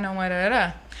come around no more." Da, da,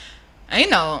 da. And you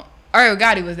know, Irv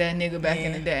Gotti was that nigga back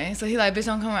in the day, so he like, "Bitch,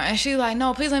 don't come around." And she like,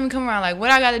 "No, please let me come around. Like,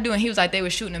 what I got to do?" And he was like, "They were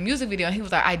shooting a music video," and he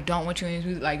was like, "I don't want you in this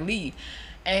music. Like, leave."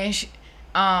 And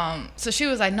so she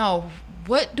was like, "No,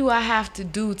 what do I have to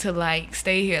do to like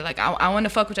stay here? Like, I want to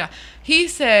fuck with y'all." He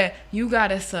said, "You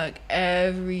gotta suck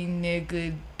every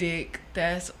nigga dick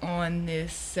that's on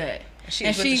this set." She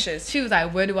was with the shits. She was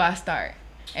like, "Where do I start?"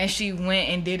 And she went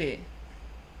and did it.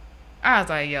 I was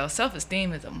like, "Yo,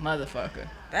 self-esteem is a motherfucker."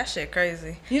 That shit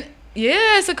crazy.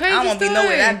 Yeah, it's a crazy I don't want to be story.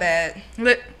 nowhere that bad.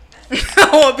 Li- I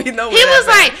don't want to be nowhere He that was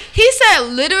bad. like, he said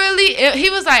literally, he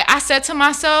was like, I said to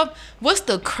myself, what's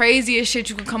the craziest shit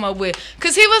you could come up with?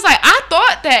 Because he was like, I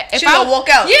thought that if She gonna walk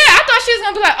out. Yeah, I thought she was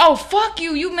going to be like, oh, fuck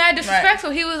you, you mad disrespectful.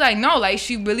 He was like, no, like,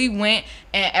 she really went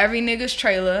in every nigga's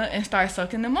trailer and started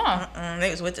sucking them off.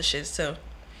 Niggas with the shits, too.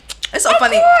 It's so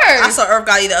funny. course. I saw Irv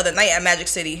Gotti the other night at Magic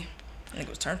City. Nigga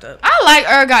was turned up. I like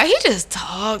Ergot. He just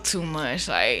talk too much,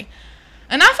 like,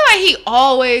 and I feel like he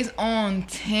always on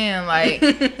 10, like,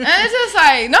 and it's just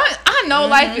like, no, I know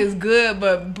life is good,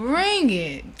 but bring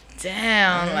it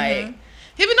down, like,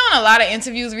 he been doing a lot of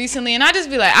interviews recently, and I just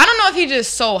be like, I don't know if he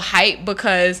just so hyped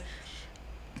because,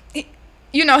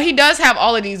 you know, he does have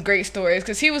all of these great stories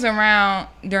because he was around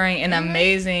during an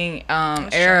amazing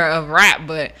era of rap,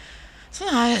 but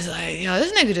sometimes it's like, yo,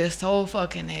 this nigga just so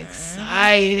fucking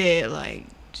excited. Like,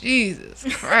 Jesus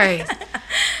Christ.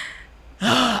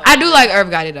 I do like Irv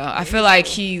Gotti, though. I feel like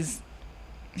he's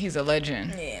a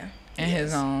legend Yeah. in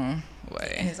his own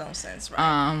way. In his own sense,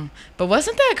 right? But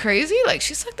wasn't that crazy? Like,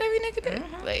 she sucked every nigga dick.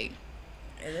 Like,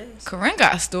 It is. Corinne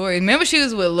got stories. Remember she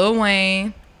was with Lil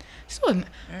Wayne. She's with,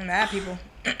 Mad people.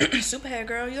 Superhead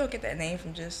girl, you don't get that name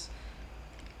from just.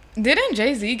 didn't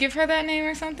Jay-Z give her that name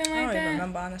or something I like don't even that?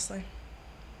 remember, honestly.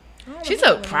 I don't She know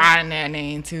took pride in that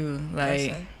name, too. Like...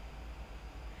 Listen.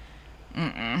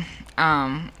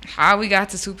 How we got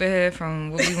to Superhead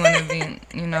from what we want to be,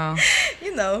 you know,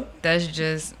 You know. that's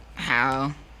just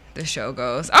how the show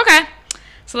goes. Okay,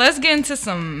 so let's get into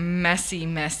some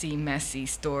messy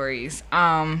stories.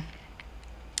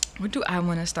 What do I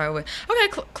want to start with? Okay,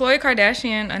 Khloe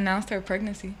Kardashian announced her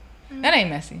pregnancy. That ain't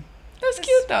messy. That's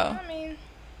cute though. I mean,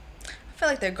 I feel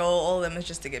like their goal, all of them, is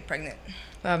just to get pregnant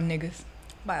Love niggas.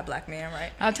 by a black man,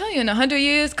 right? I'll tell you, in 100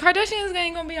 years, Kardashians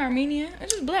ain't gonna be Armenian.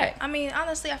 It's just black. I mean,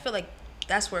 honestly, I feel like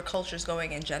that's where culture's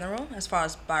going in general, as far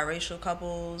as biracial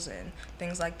couples and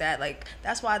things like that. Like,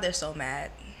 that's why they're so mad.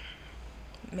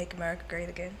 Make America great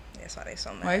again. That's why they're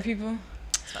so mad. White people.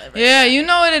 That's why they're Yeah, you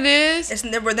know what it is. It's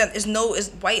never them. It's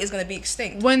white is gonna be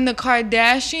extinct. When the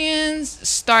Kardashians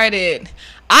started,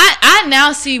 I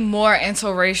now see more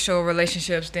interracial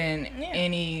relationships than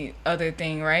any other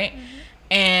thing, right?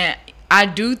 And I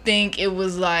do think it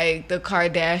was like the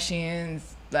Kardashians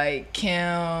like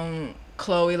Kim,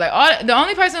 Chloe, like all the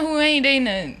only person who ain't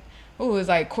dating is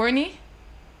like Courtney.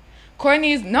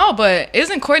 Courtney's no, but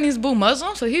isn't Courtney's boo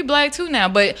Muslim? So he black too now.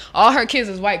 But all her kids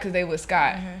is white because they with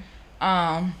Scott.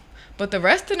 But the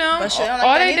rest of them, But she don't all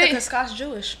like that they either date, because Scott's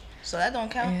Jewish, so that don't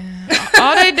count.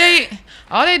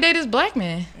 all they date is black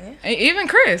men. Yeah. Even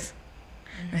Chris,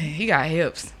 man, he got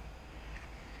hips.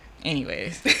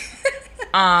 Anyways,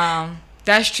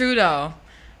 that's true though.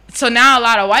 So now a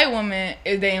lot of white women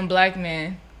is dating black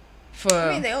men. I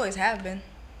mean, they always have been.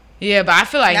 Yeah, but I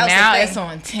feel like That was the now thing. it's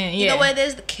on 10. Yeah. You know what it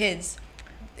is? The kids.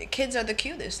 The kids are the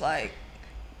cutest. Like,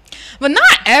 But not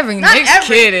every mixed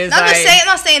kid is I'm like.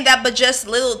 not saying that, but just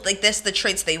little, like, that's the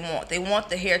traits they want. They want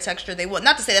the hair texture. They want,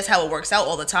 not to say that's how it works out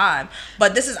all the time,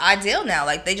 but this is ideal now.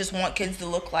 Like, they just want kids to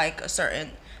look like a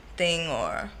certain thing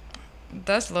or.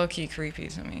 That's low key creepy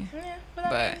to me. Yeah, But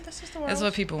I mean, that's just the world. that's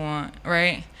what people want,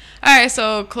 right? All right,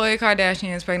 so Khloe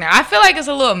Kardashian is pregnant. I feel like it's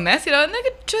a little messy though.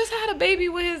 Nigga just had a baby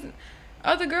with his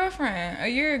other girlfriend a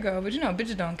year ago, but you know,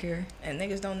 bitches don't care. And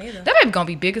niggas don't either. That baby gonna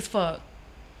be big as fuck.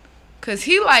 Cause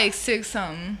he like 6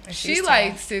 something. And She she's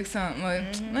like tall. 6 something.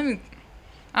 Like,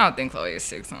 I don't think Khloe is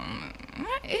 6 something.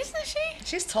 Isn't she?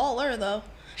 She's taller, though.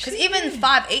 Because She even is.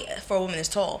 5'8" for a woman is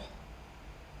tall.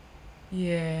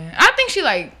 Yeah, I think she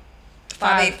like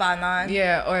 5'8", 5'9".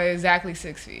 Yeah, or exactly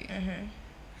 6 feet.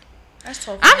 That's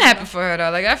tall. I'm happy for her though.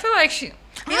 Like I feel like she. You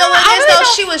know what I it is, really though?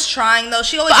 don't- She was trying, though.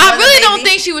 She always But I wanted a really don't baby.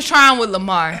 think she was trying with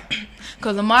Lamar.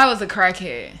 Because Lamar was a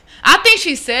crackhead. I think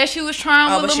she said she was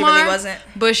trying Oh, with but she Lamar. really wasn't?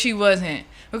 But she wasn't.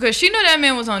 Because she knew that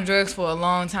man was on drugs for a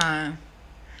long time.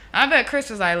 I bet Chris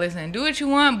was like, listen, do what you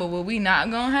want, but what we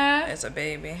not going to have It's a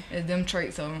baby. is them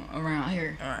traits around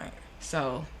here. All right.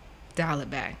 So, dial it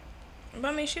back. But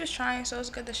I mean, she was trying, so it's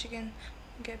good that she can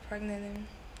get pregnant and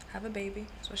have a baby.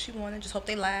 That's what she wanted. Just hope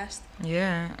they last.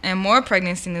 Yeah. And more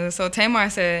pregnancy news. So, Tamar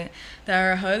said that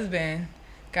her husband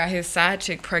got his side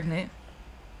chick pregnant.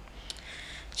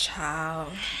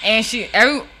 Child. And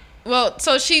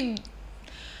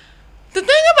the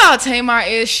thing about Tamar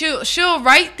is she'll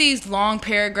write these long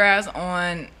paragraphs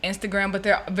on Instagram, but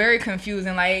they're very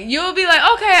confusing. Like, you'll be like,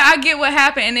 okay, I get what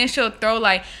happened, and then she'll throw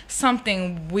like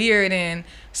something weird in.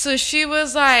 So she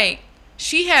was like,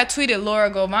 she had tweeted Laura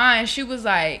Govan. She was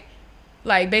like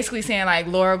basically saying like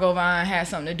Laura Govan had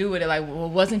something to do with it. Like, well,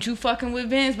 wasn't you fucking with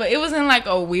Vince? But it was in like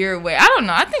a weird way. I don't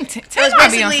know. I think Tamar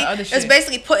be on some other shit. It's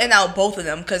basically putting out both of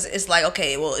them because it's like,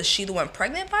 okay, well, is she the one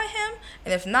pregnant by him?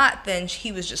 And if not, then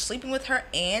he was just sleeping with her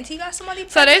and he got somebody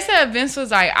pregnant. So they said Vince was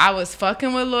like, I was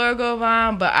fucking with Laura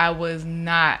Govan, but I was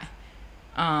not,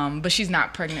 but she's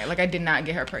not pregnant. Like, I did not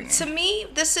get her pregnant. To me,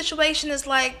 this situation is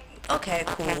like, okay,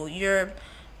 cool. You're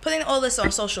putting all this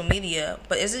on social media,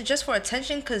 but is it just for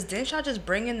attention? Because didn't y'all just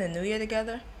bring in the New Year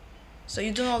together? So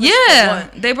you doing all this for Yeah,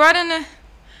 what? they brought in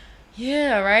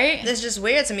yeah, right? It's just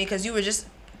weird to me because you were just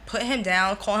putting him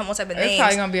down, calling him all type of It's names.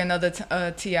 probably gonna be another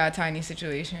T.I. Tiny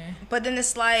situation. But then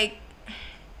it's like,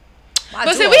 why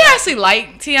But do see, all we that? actually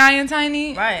like T.I. and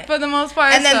Tiny, Right. for the most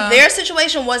part. And then so. their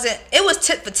situation it was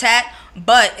tit for tat,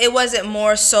 but it wasn't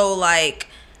more so like,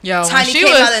 Yo, when Tiny she came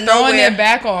was out of throwing nowhere. it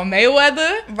back on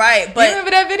Mayweather. right, but You remember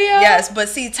that video? yes, but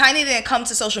see, Tiny didn't come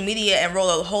to social media and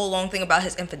roll a whole long thing about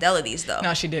his infidelities though.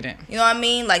 No, she didn't. You know what I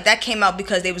mean? Like, that came out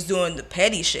because they was doing the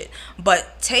petty shit.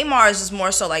 But Tamar's is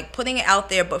more so like putting it out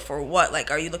there, but for what? Like,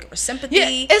 are you looking for sympathy? Yeah,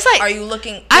 it's like- are you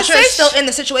looking? I But you're say still in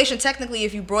the situation technically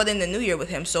if you brought in the New Year with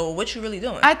him. So what you really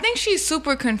doing? I think she's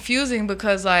super confusing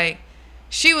because, like,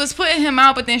 she was putting him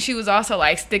out, but then she was also,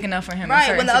 like, sticking up for him in right,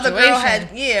 certain when the other girl situations.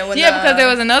 had Because there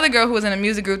was another girl who was in a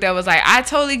music group that was like, I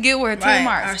totally get where Right,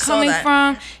 Tamar I is saw coming that.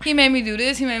 from. He made me do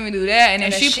this, he made me do that. And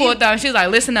then then she she- pulled out and she was like,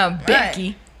 listen up,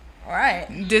 Becky. right,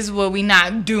 This is what we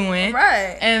not doing.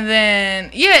 right. And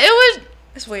then, yeah, it was,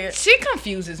 It's weird. she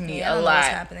confuses me Yeah, I a don't know what's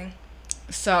lot. happening.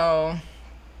 So,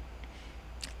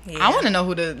 Yeah. I want to know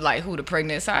who the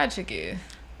pregnant side chick is.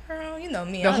 Girl, you know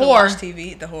me. The I don't whore. watch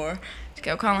TV. The whore. She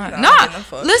kept calling her. No, I Nah, don't give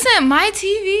no fuck. listen, my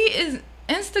TV is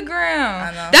Instagram.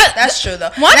 I know. That's true though.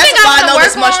 One That's thing why I I know want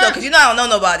this to much work though, on. because you know I don't know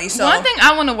nobody. So One thing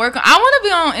I want to work on. I want to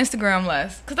be on Instagram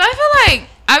less, cause I feel like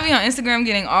I be on Instagram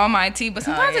getting all my tea, but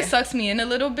sometimes yeah. it sucks me in a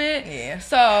little bit. Yeah.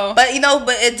 So, But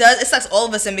it sucks all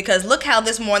of us in because look how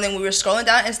this morning we were scrolling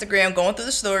down Instagram, going through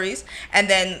the stories, and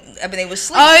then Ebony was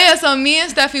asleep. oh yeah, so me and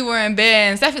Steffi were in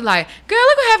bed, and Steffi like, girl,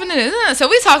 look what happened to this. So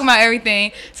we talking about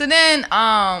everything. So then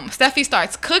Steffi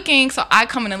starts cooking, so I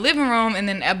come in the living room, and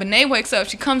then Ebony wakes up.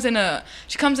 She comes in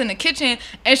the kitchen,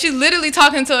 and she's literally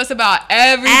talking to us about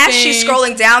everything. As she's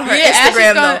scrolling down her Yeah, as she's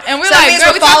Instagram going- though, and we're so that like, means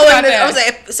girl, we're we talked following about this. that. I was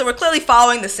like, so we're clearly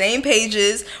following scrolling the same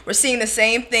pages. We're seeing the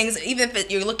same things. Even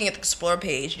if you're looking at the Explore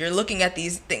page, you're looking at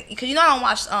these things. Because I don't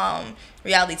watch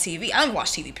reality TV. I don't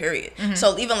watch TV, period.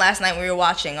 So even last night we were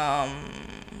watching,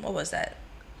 what was that?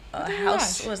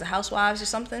 What was the Housewives or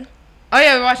something? Oh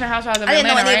yeah, we're watching Housewives of I didn't know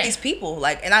Atlanta, any right? of these people.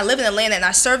 Like, and I live in Atlanta, and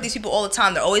I serve these people all the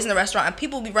time. They're always in the restaurant, and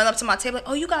people be running up to my table like,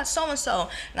 "Oh, you got so and so,"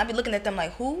 and I be looking at them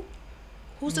like, "Who?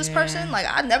 Who's this person?" Like,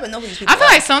 I never know who these people. I feel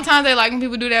are. like sometimes they like when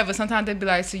people do that, but sometimes they be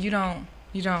like, "So you don't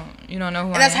know who And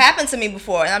I that's am." happened to me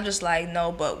before, and I'm just like,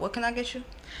 "No, but what can I get you?"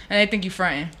 And they think you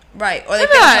fronting. Right, or they Why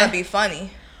think I'm not? trying to be funny,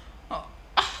 Oh.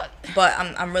 but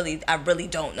I really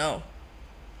don't know.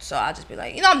 So I'll just be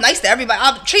like, I'm nice to everybody.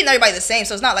 I'm treating everybody the same.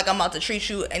 So it's not like I'm about to treat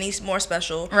you any more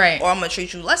special. Right. Or I'm going to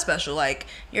treat you less special. Like,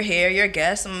 you're here, you're a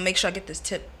guest. I'm going to make sure I get this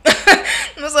tip.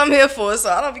 That's what I'm here for.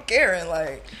 So I don't be caring.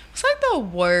 Like, It's like the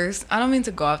worst. I don't mean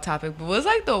to go off topic, but what's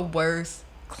like the worst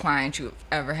client you've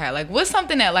ever had? Like, what's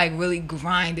something that like really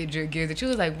grinded your gears that you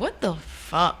was like, what the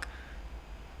fuck?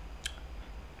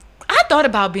 I thought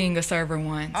about being a server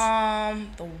once.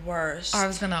 the worst. I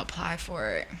was gonna apply for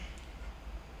it,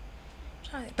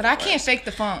 Trying to think but the I can't worst. fake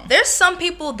the phone. There's some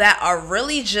people that are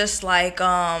really just like,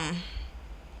 how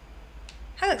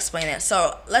do I explain it?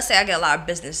 So let's say I get a lot of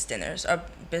business dinners or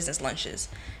business lunches,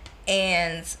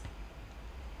 and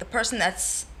the person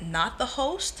that's not the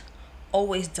host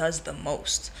always does the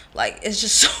most. Like, it's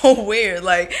just so weird.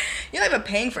 Like, you're not even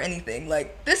paying for anything.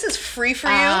 Like, this is free for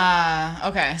you.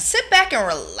 Okay. Sit back and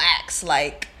relax.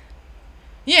 Like,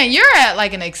 Yeah, you're at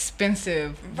like an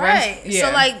expensive right. Yeah.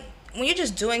 So, like, when you're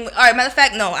just doing... All right, matter of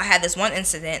fact, no, I had this one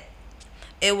incident.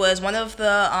 It was one of the...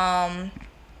 I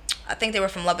think they were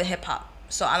from Love and Hip Hop.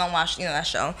 So I don't watch, that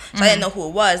show. So I didn't know who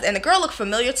it was. And the girl looked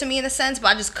familiar to me in a sense, but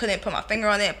I just couldn't put my finger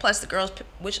on it. Plus, the girls,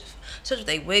 such with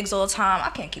they wigs all the time. I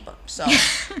can't keep up. So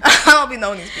I don't be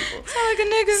knowing these people. sound like a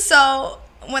nigga. So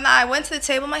when I went to the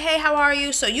table, I'm like, hey, how are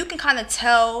you? So you can kind of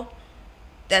tell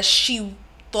that she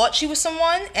thought she was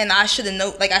someone, and I should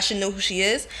know who she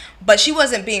is. But she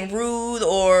wasn't being rude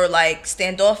or like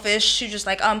standoffish. She was just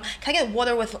like, can I get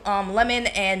water with lemon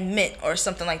and mint or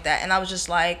something like that? And I was just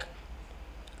like,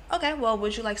 okay, well,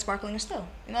 would you like sparkling or still?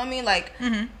 You know what I mean? Like,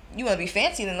 you want to be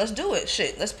fancy, then let's do it.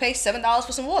 Shit, let's pay $7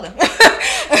 for some water.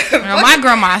 My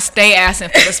grandma stay asking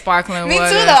for the sparkling Me water.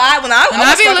 too, though. When I And was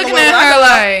I be sparkling looking water, at when I her go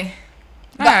out, like,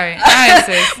 all right,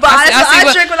 sis. But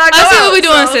I drink when I go I see what out, we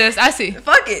doing, so- sis. I see.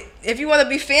 fuck it. If you want to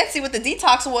be fancy with the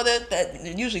detox water,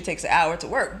 that usually takes an hour to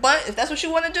work. But if that's what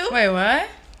you want to do, Wait, what?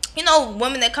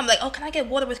 women that come like, oh, can I get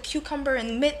water with cucumber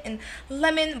and mint and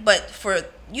lemon? But for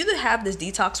you to have this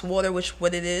detox water, which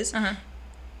what it is,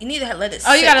 you need to let it sit.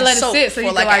 Oh, you gotta and let it soak sit so for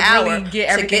you like can, an like, hour really get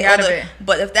to everything all out of it.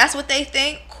 But if that's what they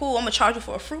think, cool, I'm gonna charge you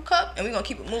for a fruit cup and we're gonna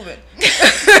keep it moving.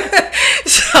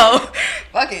 So,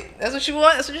 fuck it. That's what you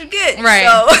want, that's what you get. Right.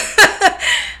 So,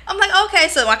 I'm like, okay.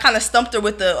 So I kind of stumped her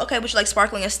with the, okay, would you like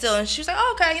sparkling or still? And she was like,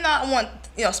 oh, okay, I want,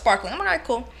 sparkling. I'm like, all right,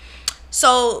 cool.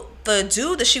 So the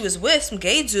dude that she was with, some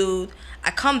gay dude,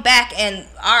 I come back and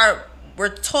we're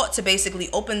taught to basically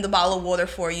open the bottle of water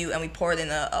for you and we pour it in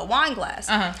a wine glass.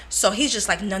 So he's just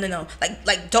like, no.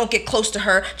 Like don't get close to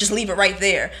her. Just leave it right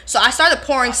there. So I started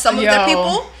pouring some of their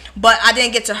people, but I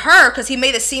didn't get to her because he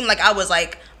made it seem like I was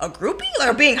like a groupie,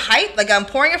 like being hyped. Like I'm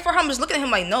pouring it for her. I'm just looking at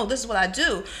him like, no, this is what I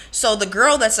do. So the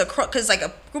girl that's because like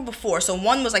a group of 4. So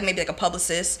one was like maybe like a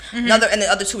publicist, another, and the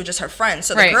other 2 were just her friends.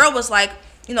 So the girl was like,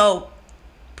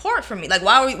 pour it for me. Like,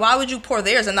 why would you pour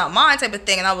theirs and not mine type of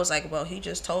thing? And I was like, well, he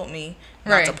just told me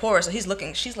not to pour. So she's looking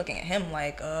at him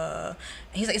like, and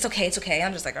he's like, it's okay. And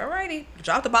I'm just like, alrighty.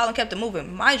 Dropped the bottle and kept it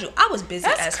moving. Mind you, I was busy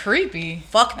That's as creepy.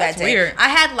 fuck That's that day. weird.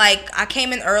 I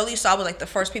came in early, so I was like the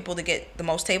first people to get the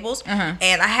most tables.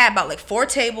 And I had about like 4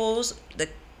 tables. The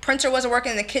printer wasn't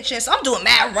working in the kitchen, so I'm doing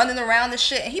mad running around and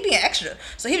shit, and he being extra.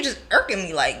 So he was just irking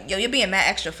me like, yo, you're being mad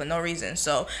extra for no reason.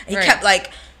 So he kept like,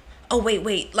 oh,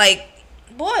 wait, like,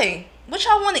 boy, what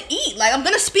y'all want to eat? Like, I'm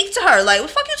gonna speak to her. Like, what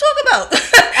the fuck you talking about?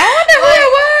 I wonder who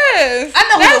it was. I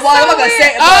know who it was. I'm not gonna say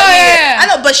it. But Oh, yeah. I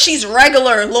know, but she's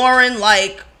regular, Lauren.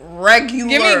 Like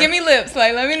regular. Give me lips.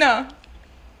 Like, let me know.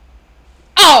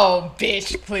 Oh,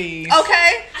 bitch, please.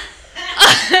 Okay.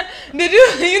 Did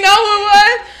you know who it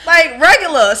was? Like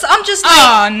regular. So I'm just like,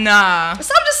 Oh, nah.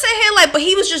 so I'm just sitting here like, but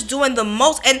he was just doing the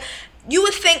most. And you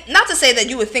would think, not to say that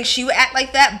you would think she would act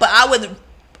like that, but I would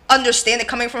understand it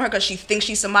coming from her because she thinks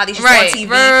she's somebody. She's on TV.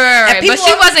 Right. And But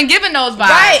she wasn't giving those vibes.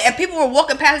 Right, and people were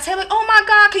walking past the table like, oh my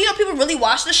God, because people really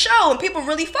watch the show and people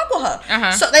really fuck with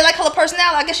her. So they like her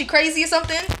personality. I guess she crazy or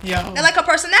something. Yo. They like her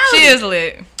personality. She is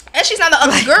lit. And she's not an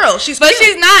ugly girl. She's But cute.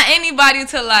 she's not anybody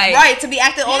to like. Right, to be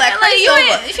acting all that Yeah, crazy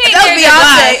like, over. she ain't If that was Mary J.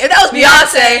 Beyonce, Blige. if that was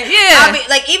Beyonce, yeah. I mean,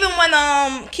 like even when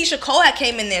Keisha Cole had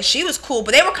came in there, she was cool,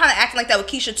 but they were kind of acting like that with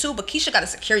Keisha too. But Keisha got a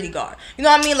security guard. You know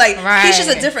what I mean? Like Right. Keisha's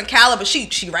a different caliber. She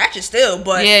ratchet still,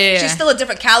 but Yeah. she's still a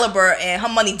different caliber, and her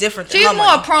money different. Than She's her more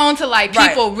money. prone to like Right.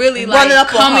 people really Running like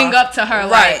up on coming her. up to her.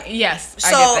 Right. Like, yes.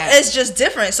 I So get that. it's just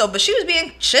different. So, but she was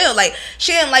being chill. Like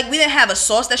she didn't like. We didn't have a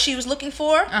sauce that she was looking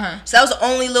for. So that was the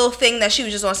only little thing that she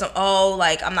was just on some. Oh,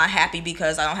 like I'm not happy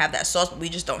because I don't have that sauce, but we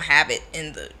just don't have it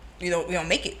in the. We don't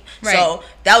make it. Right. So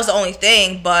that was the only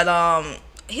thing. But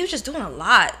he was just doing a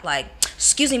lot. Like,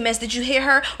 excuse me, miss, did you hear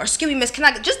her? Or excuse me, miss, can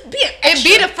I just be an It extra?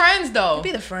 be the friends though. It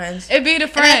be the friends. It be the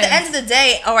And friends. at the end of the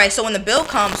day, all right, so when the bill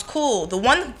comes, cool. The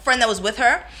one friend that was with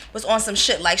her was on some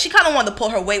shit. Like, she kind of wanted to pull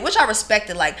her weight, which I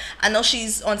respected. Like, I know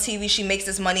she's on TV, she makes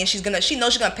this money, and she knows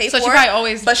she's going to pay So for she it. probably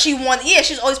always- But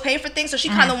she's always paying for things, so she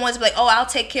kind of wanted to be like, oh, I'll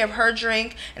take care of her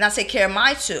drink, and I'll take care of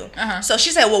my two. So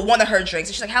she said, well, one of her drinks.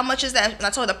 And she's like, how much is that? And I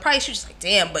told her the price. She was just like,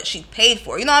 damn, but she paid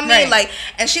for it. You know what I mean? Right. Like,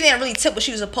 and she didn't really tip what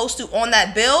she was supposed to on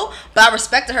that bill, but I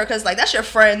respected her because, like, that's your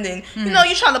friend, and, you know,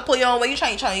 you trying to pull your own way, you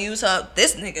trying to use her.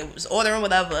 This nigga was ordering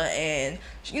whatever, and,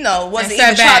 you know, wasn't And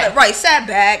sat even trying back. to, right, sat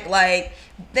back, like,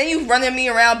 then you running me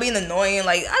around being annoying.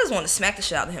 Like, I just want to smack the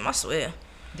shit out of him, I swear.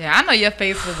 Yeah, I know your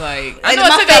face was like. I And know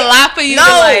my it took face- a lot for you no,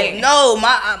 to like. No,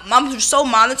 I'm so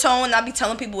monotone. I be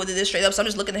telling people what it is straight up. So I'm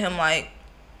just looking at him like,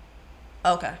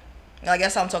 okay. Like,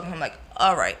 that's how I'm talking to him, like,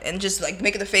 all right. And just, like,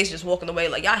 making the face, just walking away,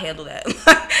 like, y'all handle that.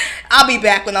 I'll be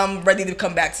back when I'm ready to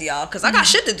come back to y'all. Because I got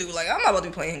shit to do. Like, I'm not about to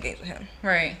be playing games with him.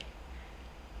 Right.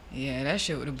 Yeah, that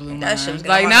shit would have blew my That shit mind. was getting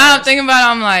Like on my now I'm nerves. thinking about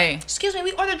it, I'm like, Excuse me,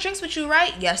 we ordered drinks with you,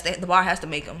 right? Yes, the bar has to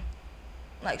make them.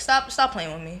 Like, stop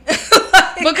playing with me.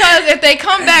 because if they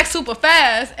come back super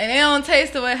fast and they don't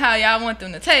taste the way how y'all want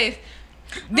them to taste,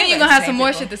 then you're gonna have some more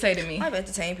entertain shit to say to me. I've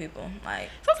entertained people. Like,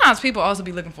 Sometimes people also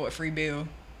be looking for a free bill.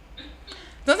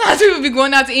 Sometimes people be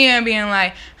going out to eat and being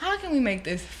like, how can we make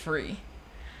this free?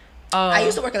 I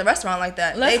used to work in a restaurant like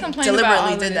that. Let's They complain about deliberately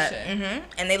all of did this that. shit.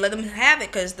 And they let them have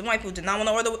it because the white people did not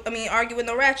want to argue with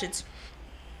no ratchets.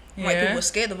 White people were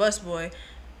scared of us, boy.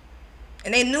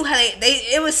 And they knew how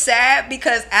it was sad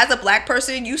because as a black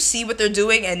person, you see what they're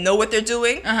doing and know what they're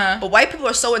doing. But white people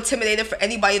are so intimidated for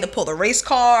anybody to pull the race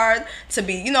card, to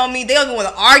be, you know what I mean? They don't even want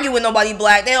to argue with nobody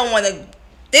black. They didn't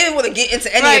want to get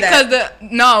into any of that.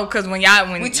 Because when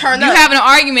We turn you up. having an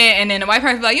argument and then the white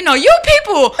person be like, you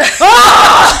people.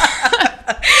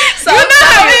 So You know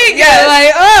how we get,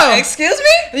 like, oh. Excuse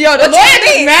me? Yo, the What you lawyer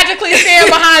just mean? magically stand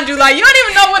behind you. Like, you don't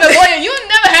even know what a lawyer. You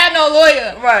never had no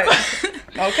lawyer. Right.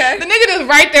 Okay. The nigga just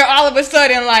right there all of a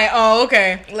sudden, like, oh,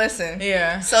 okay. Listen.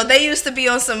 Yeah. So they used to be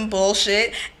on some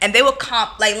bullshit, and they would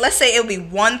like, let's say it would be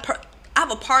I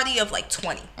have a party of like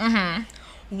 20.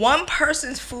 One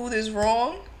person's food is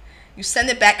wrong. You send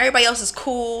it back. Everybody else is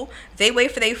cool. They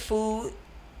wait for their food.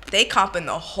 They comping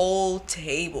the whole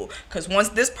table. Because once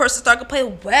this person started to play,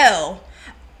 well,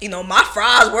 you know, my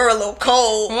fries were a little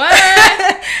cold.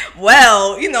 What?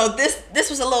 Well, you know, this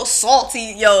was a little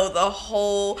salty. Yo,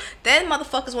 then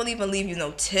motherfuckers won't even leave you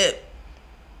no tip.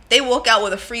 They walk out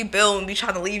with a free bill and be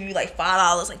trying to leave you like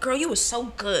 $5. Like, girl, you was so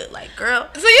good. Like, girl.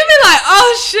 So you be like,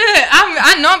 oh, shit.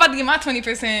 I know I'm about to get my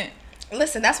 20%.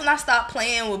 Listen, that's when I stopped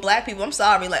playing with black people. I'm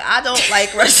sorry. Like, I don't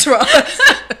like restaurants.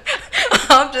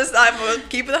 I'm gonna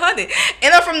keep it 100.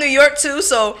 And I'm from New York, too,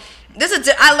 so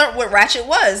I learned what ratchet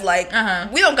was. Like,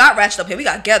 we don't got ratchet up here. We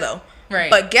got ghetto. Right.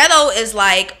 But ghetto is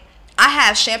like, I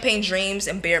have champagne dreams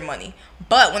and bear money.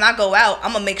 But when I go out,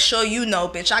 I'm gonna make sure you know,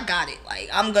 bitch, I got it. Like,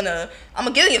 I'm gonna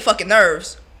get on your fucking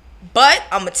nerves. But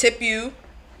I'm gonna tip you,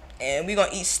 and we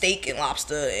gonna eat steak and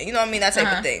lobster, and you know what I mean? That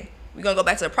type of thing. We gonna go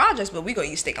back to the projects, but we gonna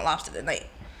eat steak and lobster tonight.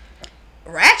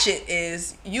 Ratchet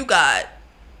is, you got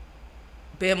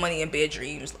bear money and bear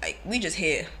dreams. Like, we just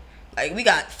here. Like, we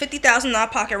got $50,000 in our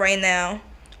pocket right now,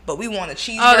 but we want a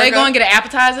cheeseburger. Oh, they going to get an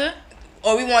appetizer?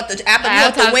 Or we want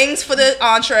the wings for the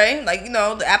entree. Like, you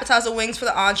know, the appetizer wings for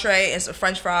the entree and some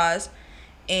french fries.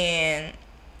 And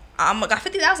I got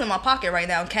 $50,000 in my pocket right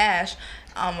now in cash.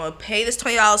 I'm going to pay this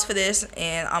 $20 for this,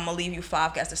 and I'm going to leave you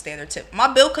 $5 as the standard tip.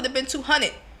 My bill could have been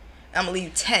 $200. I'm going to leave you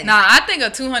 $10. Nah, I think a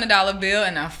 $200 bill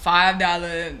and a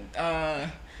 $5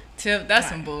 tip, that's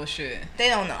some bullshit. They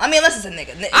don't know. I mean, unless it's a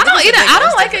nigga. I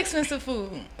don't like expensive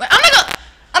food. Like,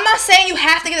 I'm not saying you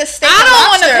have to get a steak I and don't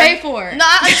lobster. want to pay for it. No,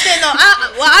 I understand.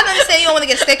 I understand you don't want to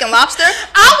get steak and lobster.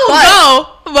 I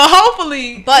will go, But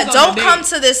hopefully, But it's on don't the come date.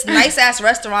 to this nice ass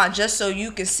restaurant just so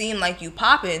you can seem like you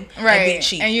popping and right, be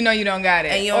cheap. and you know you don't got it,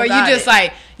 And you don't or got you just it.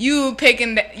 like you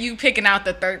picking out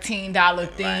the $13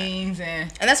 things,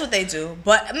 and And that's what they do.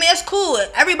 But I mean, it's cool.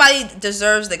 Everybody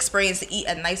deserves the experience to eat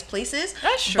at nice places.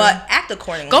 That's true. But act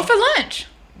accordingly. go for lunch.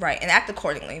 Right, and act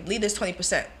accordingly. Leave this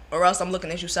 20%, or else I'm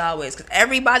looking at you sideways. Because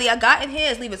everybody I got in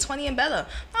here is leaving 20 and better.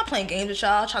 I'm not playing games with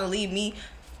y'all, trying to leave me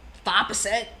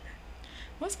 5%.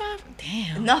 What's my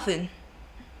damn? Nothing.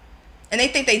 And they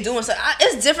think they doing something.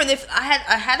 It's different if I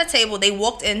had a table. They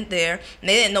walked in there and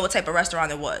they didn't know what type of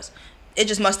restaurant it was. It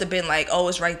just must have been like, oh,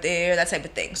 it's right there, that type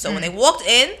of thing. So when they walked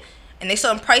in and they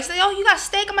saw the price, they, oh, you got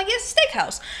steak? I'm like, yeah, it's a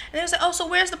steakhouse. And they was like, oh, so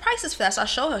where's the prices for that? So I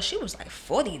showed her. She was like,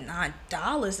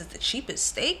 $49 is the cheapest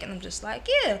steak. And I'm just like,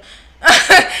 yeah.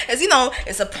 As you know,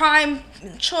 it's a prime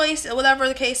choice or whatever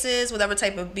the case is, whatever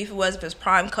type of beef it was, if it was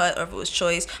prime cut or if it was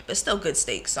choice, but it's still good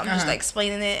steak. So I'm just like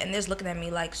explaining it, and they're just looking at me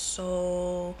like,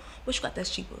 so what you got that's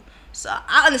cheaper? So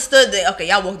I understood that, okay,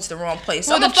 y'all walked to the wrong place.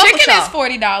 So Well, I'm the gonna fuck with chicken is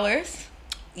y'all. $40.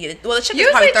 Yeah, well, the chicken's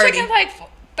Usually probably 30. chicken's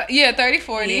like 30,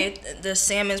 40. Yeah, the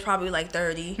salmon's probably like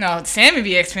 30. No, salmon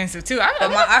be expensive too. But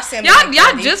our salmon y'all like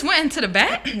y'all 30. just went into the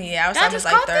back. Yeah, our Y'all salmon's just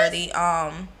like caught 30.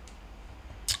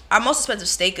 Our most expensive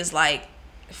steak is like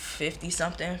 50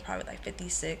 something, probably like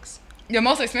 56. Your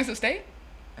most expensive steak?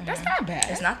 That's not bad.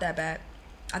 It's not that bad.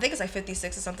 I think it's like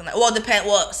 56 or something like. Well, depend.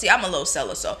 Well, see, I'm a low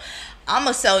seller, so I'm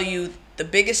gonna sell you the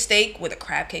biggest steak with a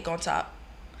crab cake on top.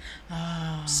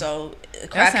 Oh. So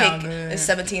crab sound cake good. is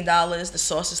 $17. The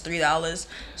sauce is $3.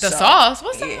 The sauce?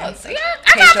 What's the yeah. sauce? Yeah,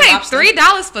 I gotta Cajun pay lobster.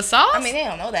 $3 for sauce. I mean, they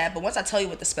don't know that, but once I tell you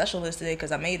what the special is today,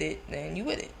 because I made it, then you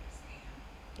with it.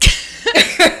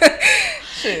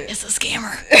 Shit. it's a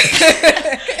scammer.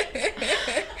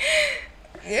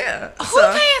 Yeah. Who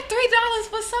paying $3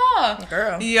 for sauce?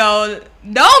 Girl. Yo,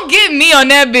 don't get me on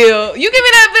that bill. You give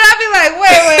me that bill, I'll be like,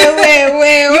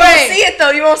 wait. You won't see it though.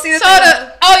 You won't see the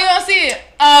You don't see it?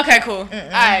 Oh, okay, cool.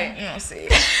 Alright. You don't see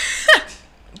it.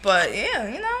 But yeah,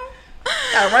 you know,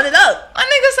 gotta run it up. My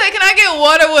nigga say, can I get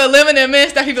water with lemon and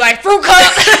mint stuff? He be like, fruit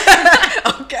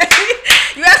cup. Okay.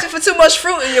 You asking for too much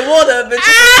fruit in your water, bitch. It's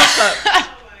a fruit cup.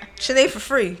 Shit ain't for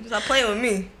free. Stop playing with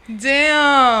me.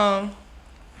 Damn.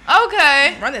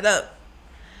 Okay. Run it up.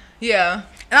 Yeah.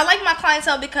 And I like my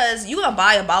clientele because you gonna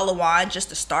buy a bottle of wine just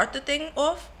to start the thing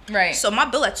off. Right. So my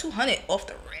bill at $200 off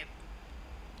the rip.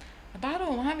 A bottle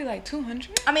of wine be like $200?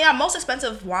 I mean, our most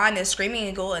expensive wine is Screaming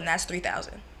Eagle, and that's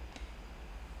 $3,000.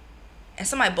 And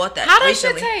somebody bought that How does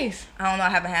shit recently. taste? I don't know, I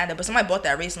haven't had it, but somebody bought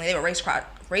that recently. They were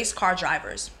race car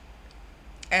drivers.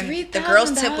 And the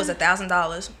girl's tip was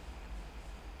 $1,000.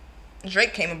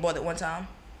 Drake came and bought it one time.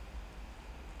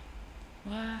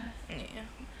 What? Yeah.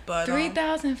 But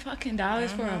 $3,000 fucking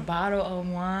dollars for a bottle of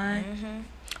wine?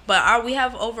 but we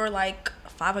have over like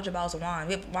 500 bottles of wine.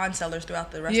 We have wine sellers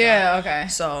throughout the restaurant. Yeah, okay.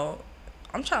 So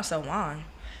I'm trying to sell wine.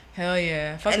 Hell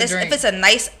yeah. Fuck And a if drink. it's a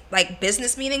nice like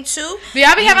business meeting too. Do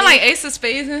y'all be you having need- like Ace of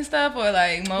Spades and stuff, or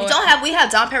like more we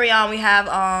have Dom Perignon, we have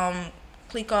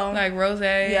Clico. like rose? We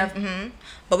have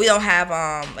but we don't have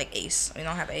like Ace. We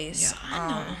don't have Ace. Yeah, I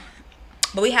know.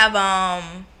 But we have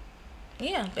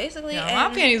yeah, basically. Yo, my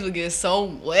and panties would get so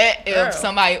wet Girl. if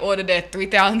somebody ordered that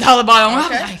 $3,000 bottle.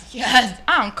 Okay. I'm like, yes,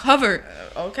 I'm covered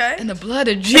okay. in the blood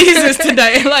of Jesus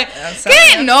today. Like, telling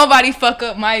can't you. nobody fuck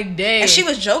up my day. And she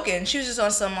was joking. She was just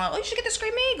on some oh, you should get the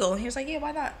Screaming Eagle. And he was like, yeah,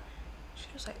 why not? She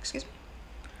was like, excuse me.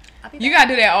 I'll be You back.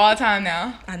 gotta do that all the time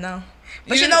now. I know.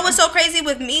 But You you know what's so crazy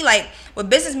with me? Like with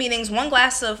business meetings, one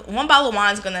bottle of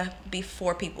wine is gonna be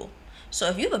 4 people. So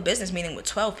if you have a business meeting with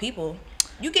 12 people,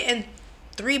 you getting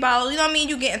 3 bottles. You know what I mean?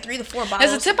 You getting 3 to 4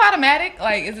 bottles. Is the tip automatic?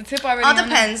 Like, is the tip already? All on there?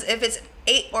 depends. If it's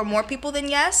 8 or more people, then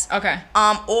yes. Okay.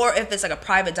 Or if it's like a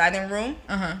private dining room.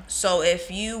 So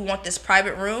if you want this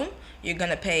private room, you're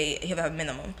gonna pay. You have a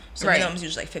minimum. So Right. minimum is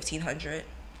usually like $1,500.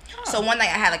 So one night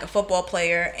I had like a football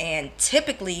player, and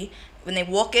typically when they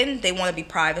walk in, they want to be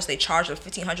private. So they charge them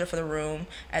 $1,500 for the room,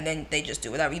 and then they just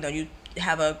do whatever. You know, you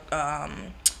have a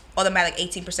automatic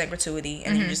 18% gratuity,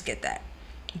 and you just get that.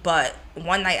 But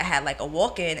one night I had like a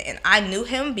walk-in, and I knew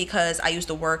him because I used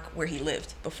to work where he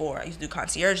lived before. I used to do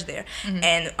concierge there.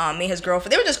 And me and his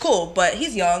girlfriend, they were just cool, but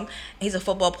he's young. He's a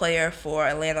football player for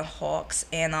Atlanta Hawks.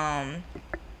 And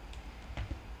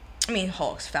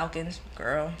Hawks, Falcons,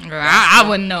 girl. Girl, I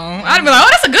wouldn't know. I'd be like, oh,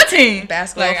 that's a good team.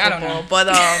 Basketball, Like, I football. don't know. But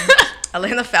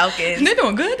Atlanta Falcons. They're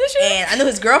doing good this year. And I knew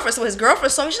his girlfriend. So his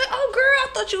girlfriend saw me. She's like, oh, girl,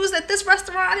 I thought you was at this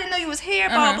restaurant. I didn't know you was here,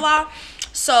 blah, blah.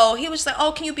 So he was just like,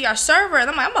 oh, can you be our server? And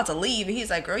I'm like, I'm about to leave. And he's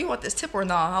like, girl, you want this tip or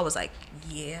not? I was like,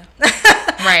 Yeah.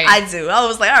 Right. I do. I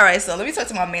was like, all right, so let me talk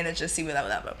to my manager, see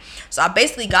whatever. So I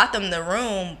basically got them the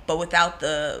room, but without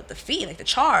the fee, like the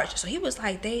charge. So he was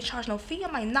like, they ain't charge no fee.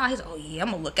 I'm like, nah. He's like, oh yeah,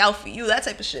 I'm gonna look out for you, that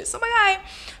type of shit. So I'm like, all right.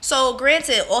 So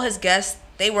granted, all his guests,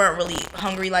 they weren't really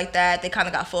hungry like that. They kind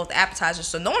of got full of the appetizers,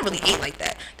 so no one really ate like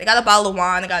that. They got a bottle of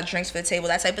wine, they got drinks for the table,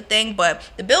 that type of thing. But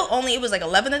the bill only, it was like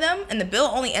 11 of them, and the bill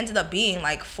only ended up being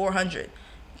like 400.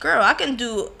 Girl, I can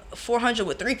do 400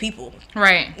 with 3 people.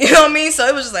 Right. You know what I mean? So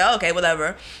it was just like, okay,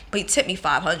 whatever. But he tipped me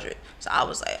 500. So I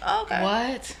was like, oh, okay.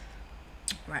 What?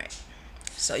 Right.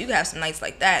 So you can have some nights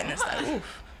like that, and it's like,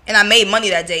 oof. And I made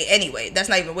money that day anyway. That's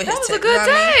not even with That his was tip. a good you know what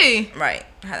I day. mean? Right.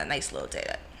 I had a nice little day.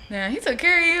 Yeah, he took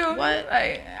care of you. What?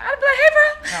 Like, I'd be like, hey,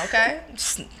 bro. Okay.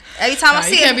 Just, every time I Nah,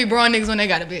 see you can't it. be broad niggas when they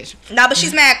got a bitch. Nah, but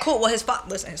she's mad cool. Well, his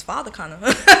father kind of.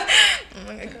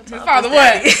 His father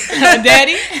what?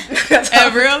 Daddy?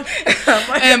 And real?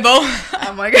 And both?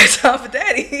 I'm like, it's time for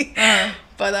daddy. Uh-huh.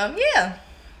 But, yeah.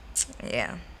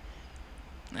 Yeah.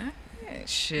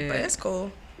 Shit. But it's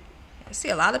cool. I see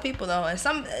a lot of people though, and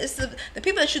it's the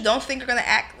people that you don't think are gonna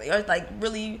act or like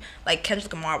really like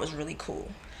Kendrick Lamar was really cool.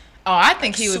 Oh, I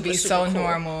think he would Super, be super so cool.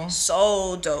 normal.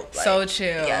 So dope. Like, So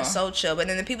chill. Yeah, so chill. But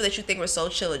then the people that you think were so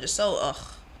chill are just so ugh.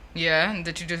 Yeah,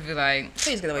 that you just be like,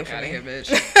 Please get away fuck from out me. of here, bitch.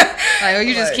 Like, oh,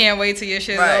 you just Like, can't wait till your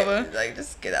shit's right. over. Like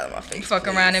just get out of my face. Fuck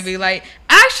please. around and be like,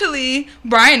 actually,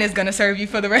 Brian is gonna serve you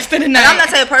for the rest of the night. And I'm that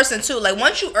type of person too. Like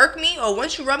once you irk me or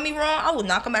once you rub me wrong, I will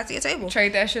not come back to your table.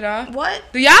 Trade that shit off. What?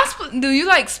 Do y'all do you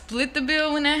like split the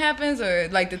bill when that happens, or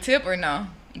like the tip, or no?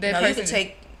 That No, you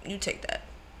person- can take that.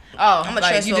 Oh, I'm gonna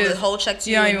like, transfer you over just, the whole check to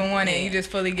you. You don't even want it. Yeah. You just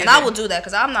fully get And it. I will do that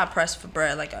because I'm not pressed for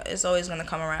bread. Like it's always gonna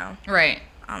come around. Right.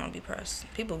 I don't be pressed.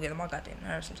 People get on my goddamn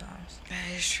nerves sometimes. That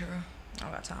is true. I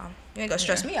don't got time. You ain't gonna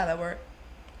stress me out at work.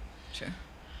 True.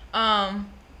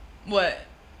 What?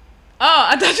 Oh,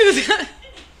 I thought you was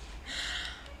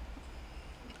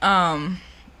gonna.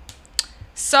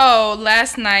 So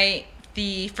last night,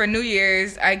 for New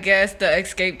Year's, I guess the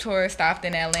Escape tour stopped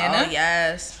in Atlanta. Oh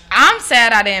yes. I'm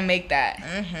sad I didn't make that.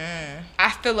 Mhm. I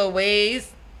feel a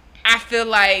ways. I feel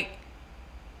like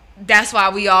that's why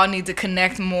we all need to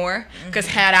connect more. Because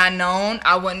had I known,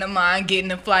 I wouldn't have mind getting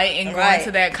the flight and going Right.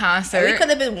 to that concert. It could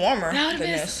have been warmer. That would've been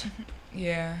Goodness.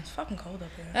 Yeah. It's fucking cold up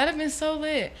here. That'd have been so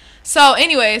lit. So,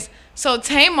 anyways, so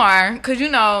Tamar, because you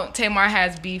know Tamar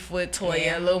has beef with Toya,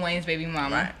 Yeah. Lil Wayne's baby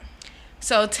mama. Right.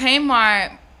 So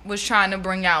Tamar was trying to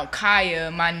bring out Kaya,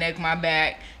 My Neck, My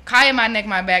Back. Kaya, My Neck,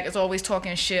 My Back is always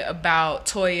talking shit about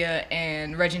Toya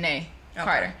and Reginae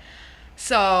Carter.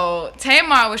 So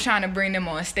Tamar was trying to bring them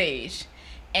on stage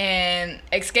and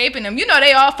escaping them. You know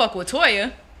they all fuck with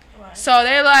Toya. Right. So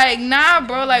they're like, nah,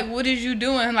 bro, like, what is you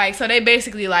doing? Like, so they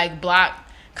basically, like,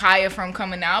 blocked Kaya from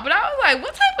coming out. But I was like,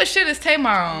 what type of shit is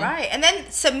Tamar on? Right. And then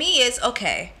to me, it's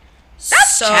okay.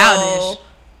 That's childish.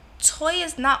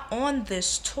 Toya's not on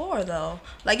this tour though.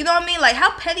 Like you know what I mean? Like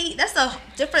how petty? That's a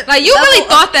different. Like, you level really of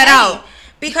thought that petty. out.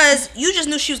 Because you just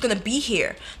knew she was gonna be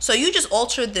here, so you just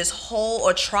altered this whole,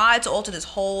 or tried to alter this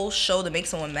whole show to make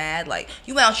someone mad. Like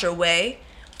you went out your way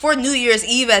for New Year's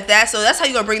Eve at that, so that's how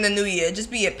you gonna bring the New Year,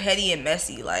 just being petty and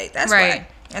messy. Like that's Right.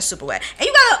 whack. That's super whack. And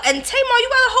you got and Tamar, you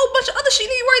got a whole bunch of other shit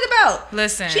you worried about.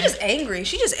 Listen. She just angry.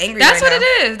 She just angry. That's right what now.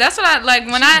 it is. That's what I, like,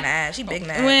 when She mad. She big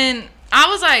mad. When I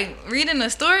was, like, reading the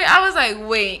story, I was like,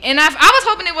 wait. And I was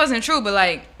hoping it wasn't true, but,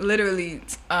 like, literally,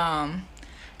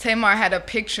 Tamar had a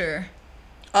picture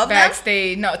Of them?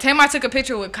 backstage. No, Tamar took a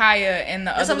picture with Kaya and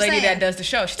the That's other what I'm lady saying. that does the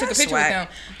show. She took a That's picture whack. with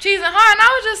them. She's in her, and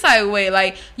I was just like, wait,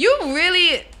 like, you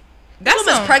really... That's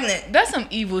woman's some, pregnant. That's some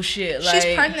evil shit. Like,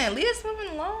 She's pregnant. Leave this woman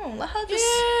alone. Let her just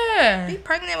Yeah. be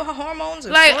pregnant with her hormones.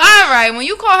 And Like, fuck. all right, when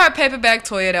you call her Paperback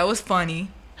Toya, that was funny.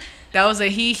 That was a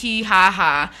hee ha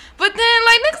ha. But then,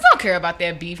 like, niggas don't care about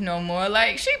that beef no more.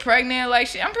 Like, she pregnant. Like,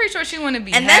 I'm pretty sure she want to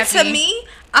be And happy. then to me,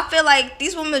 I feel like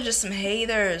these women are just some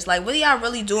haters. Like, what are y'all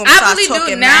really doing I besides really do.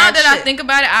 talking Now mad that I shit? think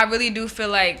about it, I really do feel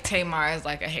like Tamar is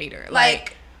like a hater.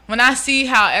 Like- when I see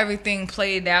how everything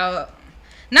played out,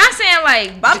 not saying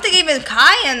like, But I'm thinking even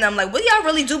Kaya and them, like, what do y'all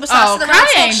really do besides oh, sit around and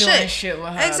Kaya talk ain't shit? doing shit with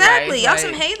her. Exactly. like- Y'all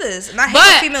some haters. And I hate But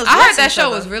when females do I heard to that each show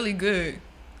other. was really good.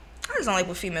 I just don't like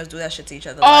when females do that shit to each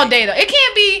other. All like, day though. It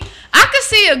can't be. I could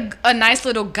see a nice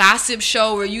little gossip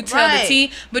show where you tell Right. the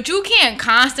tea, but you can't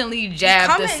constantly jab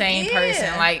the coming- same yeah.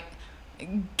 person. Like,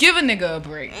 give a nigga a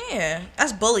break. Yeah.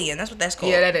 That's bullying. That's what that's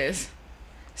called. Yeah, that is.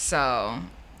 So,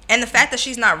 And the fact that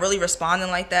she's not really responding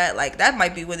like that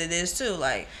might be what it is too.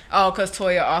 Like, oh, cause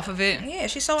Toya off of it. yeah,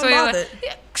 she's so Toya, unbothered. like,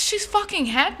 yeah, she's fucking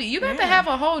happy. You got to have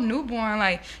a whole newborn.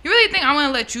 Like, you really think I want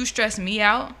to let you stress me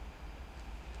out?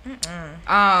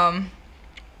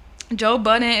 Joe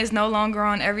Budden is no longer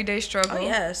on Everyday Struggle. Oh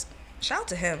yes. Shout out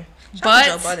to him. Shout But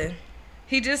out to Joe Budden.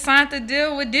 he just signed the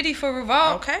deal with Diddy for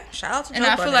Revolt. Okay, shout out to Joe And I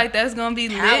Budden. feel like that's going to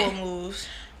be Power lit. moves.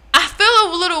 I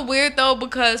feel a little weird though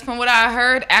because from what I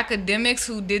heard, Academics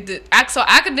who did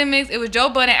Academics, it was Joe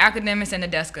Budden, Academics, and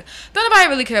Nadeska. Don't nobody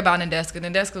really care about Nadeska.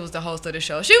 Nadeska was the host of the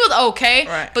show. She was okay,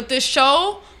 Right. but the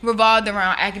show revolved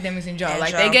around Academics and Joe. And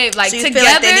like Joe. they gave so you together. feel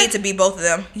like they need to be both of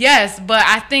them. Yes, but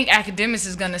I think Academics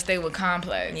is gonna stay with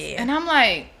Complex. Yeah. And I'm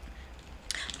like,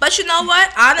 But you know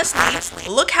what? Honestly,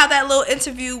 look how that little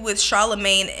interview with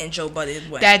Charlamagne and Joe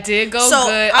Budden went. that did go So,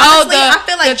 good. honestly, I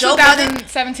feel like the Joe Budden-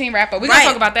 2017 rapper. We're gonna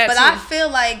talk about that but too. I feel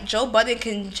like Joe Budden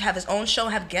can have his own show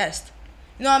and have guests.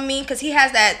 You know what I mean? Because he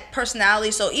has that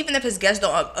personality. So even if his guests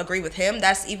don't agree with him,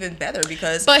 that's even better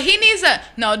because But he needs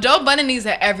Joe Budden needs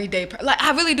an everyday like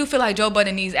I really do feel like Joe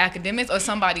Budden needs Academics or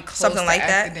somebody close Something to like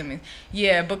that? Academics.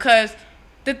 Yeah, because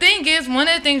the thing is, one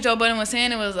of the things Joe Budden was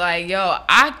saying, it was like, yo,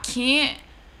 I can't,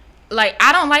 like,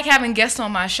 I don't like having guests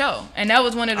on my show. And that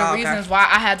was one of the Oh, okay. reasons why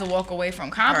I had to walk away from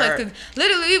Complex. Right. Because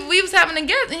literally, we was having a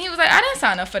guest, and he was like, I didn't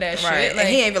sign up for that right. shit. Like,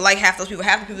 And he ain't even like half those people.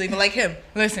 Half the people even like him.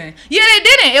 listen. Yeah, they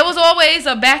didn't. It was always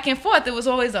a back and forth. It was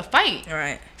always a fight.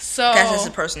 Right. So That's just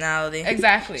his personality.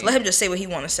 Exactly. So let him just say what he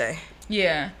want to say.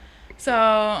 Yeah. So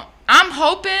I'm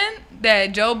hoping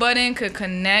that Joe Budden could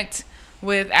connect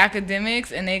with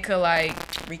Academics and they could like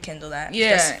Rekindle that.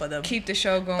 yeah Just for the keep the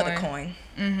show going. for the coin.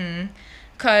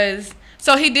 Cause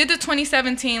so he did the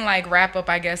 2017 like wrap up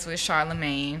I guess with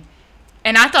Charlamagne,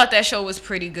 and I thought that show was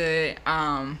pretty good.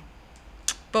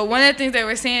 But one of the things they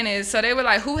were saying is so they were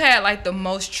like who had like the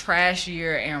most trash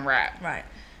year in rap. Right.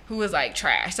 Who was like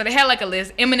trash. So they had like a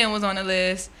list. Eminem was on the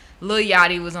list. Lil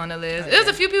Yachty was on the list. Oh, There was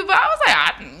yeah. a few people, but I was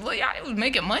like, Lil Yachty was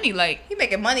making money. Like, He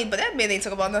making money, but that man ain't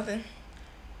talk about nothing.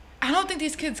 I don't think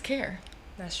these kids care.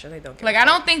 That's true. They don't. Give Like, a I fuck.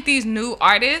 don't think these new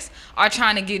artists are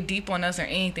trying to get deep on us or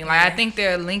anything. Like, I Yeah. think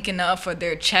they're linking up for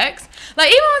their checks. Like,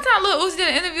 even one time Lil Uzi did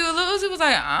an interview, Lil Uzi was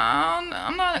like,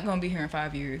 I'm not going to be here in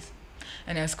 5 years.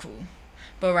 And that's cool.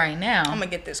 But right now, I'm gonna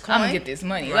get this coin. I'm going to get this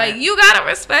money. Right. Like, you got to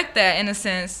respect that in a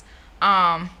sense.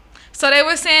 So they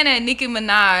were saying that Nicki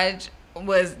Minaj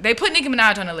they put Nicki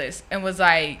Minaj on the list and was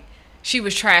like, she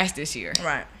was trash this year.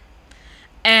 Right.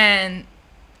 And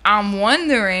I'm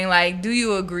wondering, like, do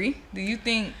you agree? Do you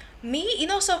think... Me, you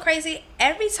know, so crazy.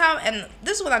 Every time, and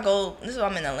this is when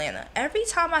I'm in Atlanta. Every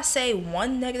time I say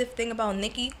one negative thing about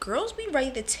Nicki, girls be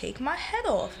ready to take my head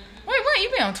off. Wait, what? You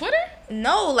been on Twitter?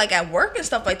 No, like at work and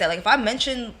stuff like that. Like if I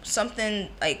mention something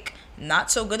like not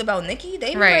so good about Nicki,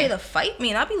 they be Right. ready to fight me,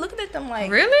 and I be looking at them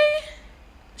like, Really?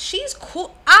 she's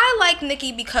cool. I like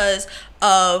Nicki because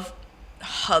of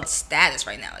her status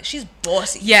right now. Like she's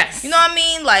bossy. Yes. You know what I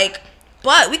mean? Like,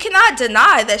 but we cannot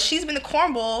deny that she's been a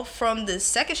cornball from the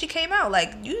second she came out.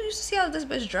 Like you used to see how this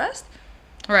bitch dressed.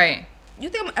 Right. You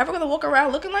think I'm ever gonna walk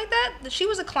around looking like that? She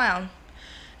was a clown.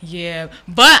 Yeah,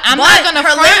 but I'm But not gonna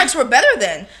her front. lyrics were better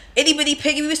then. Itty Bitty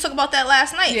Piggy, we was talking about that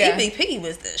last night. Yeah. Itty Bitty Piggy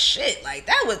was the shit. Like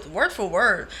that was word for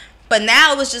word. But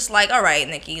now it was just like, all right,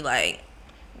 Nicki, like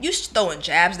you throwing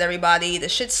jabs at everybody. The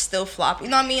shit's still flopping.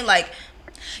 You know what I mean? Like,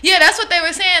 Yeah, that's what they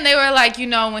were saying. They were like, you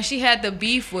know, when she had the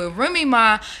beef with Remy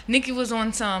Ma, Nicki was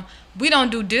on some, we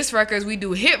don't do diss records, we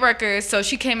do hit records. So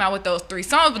she came out with those 3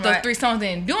 songs, but those Right. 3 songs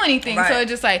didn't do anything. So Right.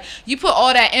 it's just like, you put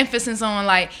all that emphasis on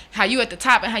like how you at the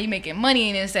top and how you making money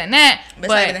and this and that. it's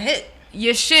not even a hit.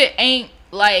 Your shit ain't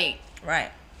like,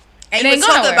 Right. It And you ain't were go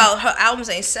talking nowhere. about her albums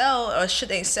ain't sell or shit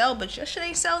ain't sell, but your shit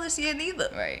ain't sell this year neither.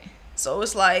 right. So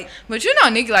it's like, But you know,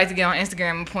 Nicki likes to get on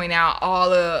Instagram and point out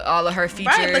all of her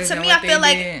features. right, but to and me, what I feel they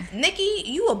like did. Nicki,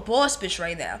 you a boss bitch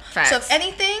right now. Facts. So if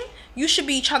anything, you should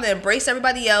be trying to embrace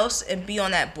everybody else and be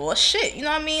on that boss shit. You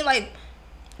know what I mean? Like,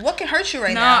 what can hurt you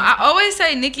right No, now? I always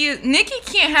say Nicki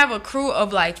can't have a crew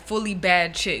of like fully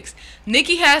bad chicks.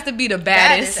 Nicki has to be the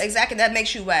baddest. Exactly. That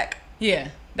makes you whack. Yeah,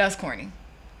 that's corny.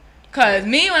 Cause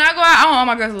me, when I go out, I want all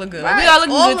my girls to look good. Like, we Right, all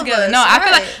looking all good of together. us, No, I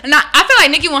feel right. like I feel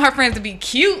like Nicki want her friends to be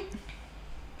cute.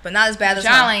 But not as bad as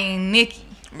Y'all her. ain't Nicki.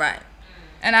 Right.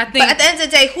 And I think But at the end of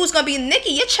the day, who's gonna be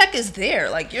Nicki? Your check is there.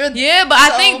 Like you're. yeah, but I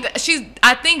so- think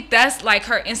I think that's like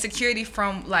her insecurity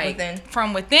from like Within.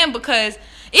 from within, because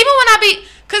even when I be,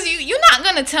 cause you're not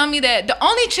gonna tell me that the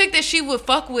only chick that she would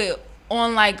fuck with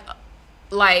on like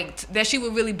that she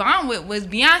would really bond with was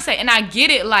Beyonce, and I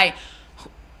get it. Like,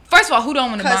 first of all, who don't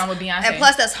want to bond with Beyonce? And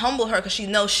plus, that's humble her because she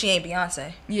knows she ain't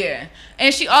Beyonce. Yeah,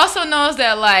 and she also knows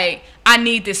that like I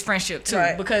need this friendship too,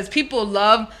 Right. because people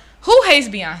love who hates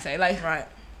Beyonce, like Right.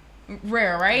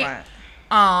 rare, right?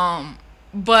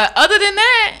 But other than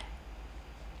that,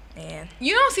 And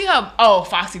you don't see her. Oh,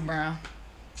 Foxy Brown.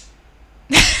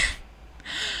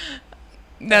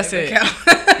 That's it.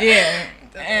 Yeah,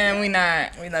 and we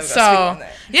not. We never gonna So speak on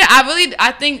that. yeah,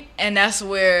 I think, and that's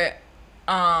where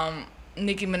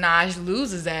Nicki Minaj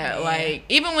loses at. Yeah. Like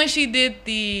even when she did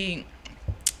the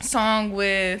song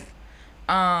with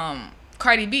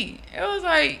Cardi B, it was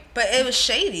like, But it was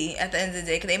shady at the end of the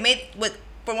day because they made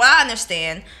from what I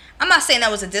understand. I'm not saying that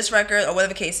was a diss record or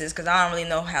whatever the case is because I don't really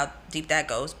know how deep that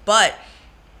goes. But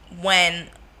when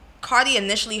Cardi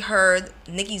initially heard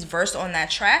Nicki's verse on that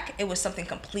track, it was something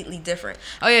completely different.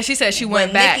 oh yeah, she said she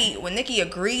went back. When Nicki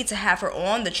agreed to have her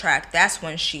on the track, that's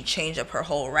when she changed up her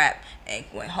whole rap and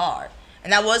went hard.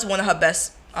 And that was one of her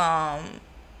best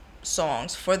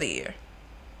songs for the year.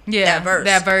 Yeah, that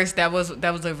verse. that was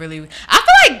a really. I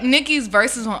feel like Nicki's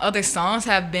verses on other songs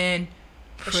have been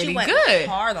But pretty she went good.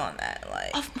 hard on that,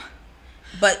 like.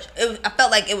 But I felt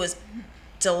like it was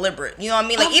deliberate. You know what I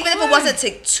mean? Like Of even if it course.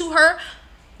 wasn't to her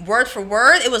word for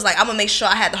word, it was like I'm gonna make sure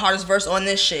I had the hardest verse on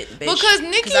this shit, bitch. Because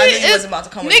Nicki I knew you wasn't about to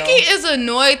come with Nicki no- is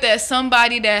annoyed that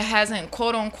somebody that hasn't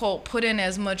quote unquote put in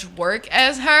as much work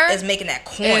as her is making that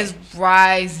coin, is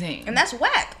rising. and that's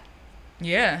whack.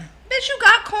 Yeah. Bitch, you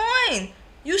got coin.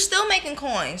 You still making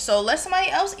coin, so let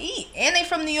somebody else eat. And they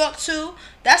from New York too.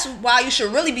 That's why you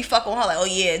should really be fucking with her. Like, oh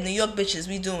yeah, New York bitches,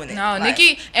 we doing it. No, Like,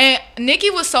 Nicki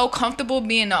was so comfortable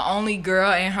being the only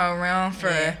girl in her realm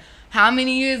for Yeah. how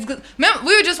many years? Remember,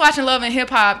 we were just watching Love and Hip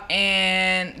Hop,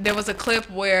 and there was a clip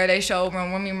where they showed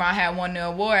when Remy Ma had won the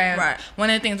award. And Right.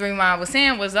 one of the things Remy Ma was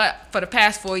saying was that for the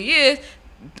past 4 years,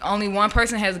 only one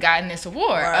person has gotten this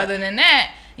award. Right. Other than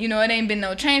that, you know, it ain't been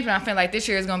no change, but I feel like this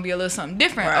year is going to be a little something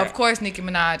different. Right. Of course,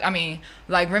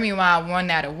 Remy Ma won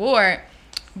that award.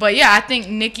 But yeah, I think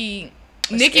Nicki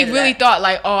scared of really that. thought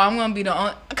like, oh, I'm going to be the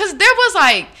only, because there was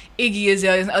like Iggy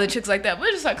Azalea and other chicks like that, but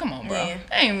it's just like, come on, bro. Yeah.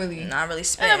 They ain't really, not really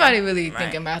spitting. ain't nobody really Right.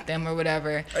 thinking about them or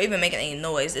whatever. Or even making any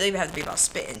noise. It don't even have to be about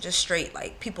spitting. Just straight,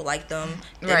 like, people like them.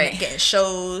 They're Right. getting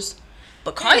shows.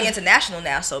 But Cardi Yeah. international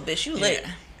now, so, bitch, you lit.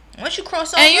 Yeah. Once you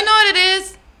cross over. And you know what it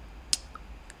is?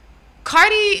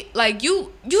 Cardi, like,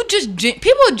 you just,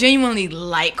 people genuinely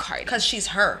like Cardi. Because she's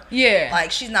her. Yeah. Like,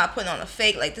 she's not putting on a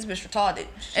fake, like, this bitch retarded.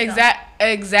 She not.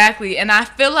 Exactly. And I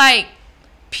feel like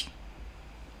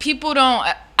people don't,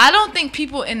 I don't think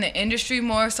people in the industry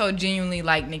more so genuinely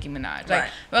like Nicki Minaj. Like, Right.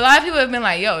 a lot of people have been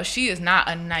like, yo, she is not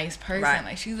a nice person. Right.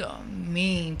 Like, she's a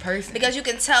mean person. Because you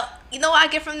can tell, you know what I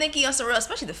get from Nicki on some real,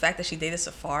 especially the fact that she dated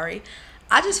Safari.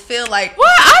 I just feel like What?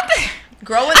 I think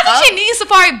growing I up. think she needs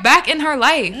Safari back in her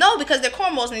life. No, because their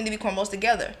cornballs need to be cornballs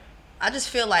together. I just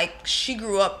feel like she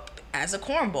grew up as a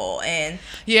cornball, and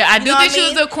Yeah, I You do know think what I she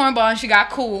was mean? a cornball and she got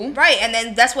cool. right, and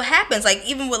then that's what happens. Like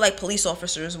even with like police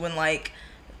officers, when like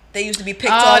they used to be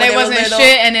picked Oh, on, when they were wasn't little,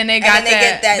 shit, and then they got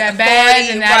get that badge,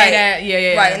 authority, and now right, they that,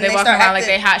 yeah. right, and they walk start around like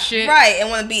acting- they hot shit. right, and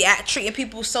want to be treating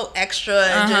people so extra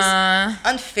and Uh-huh. just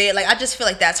unfair. Like I just feel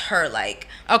like that's her. Like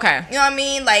Okay. you know what I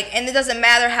mean? Like, and it doesn't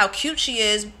matter how cute she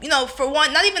is. You know, for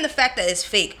one, not even the fact that it's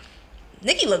fake.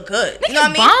 Nicki look good. You know what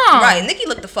I mean? bomb. Right. Nicki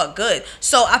look the fuck good.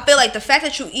 So I feel like the fact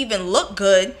that you even look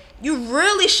good, you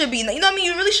really should be. You know what I mean?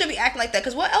 You really should be acting like that.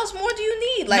 Because what else more do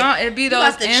you need? Like, No, it'd be you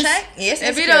those got to check. Yes,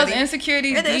 it'd be those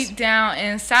insecurities It is. deep down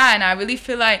inside, and I really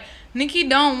feel like Nicki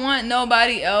don't want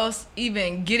nobody else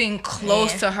even getting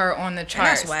close Yeah. to her on the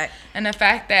charts. whack. And the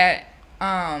fact that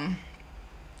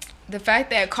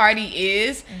Cardi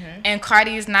is, and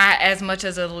Cardi is not as much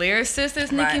as a lyricist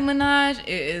as Nicki Right. Minaj, it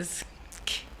is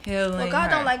killing Well, God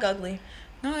her. don't like ugly.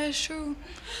 No, it's true.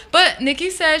 But Nicki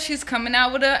said she's coming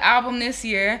out with an album this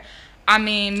year. I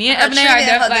mean, me and Her Ebony Trina are and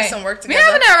her definitely did some work Me and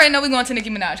together. Ebony already know we're going to Nicki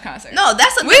Minaj concert. No,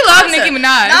 that's a We good love concert. Nicki Minaj.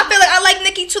 Now, I feel like I like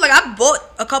Nicki too. Like I bought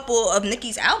a couple of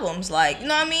Nicki's albums. Like you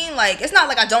know what I mean? Like it's not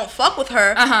like I don't fuck with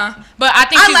her. But I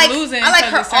think I she's like losing I like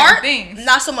because her of certain art, things.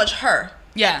 not so much her.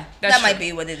 Yeah, that's That might true.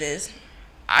 be what it is.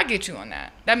 I get you on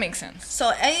that. That makes sense.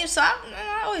 So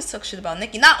I always took shit about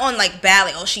Nicki. Not on like bad,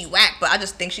 like oh she whack, but I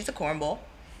just think she's a cornball.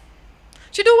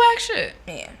 She do whack shit.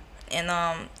 Yeah, and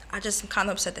I just am kind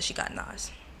of upset that she got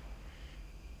Nas.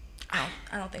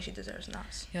 I don't think she deserves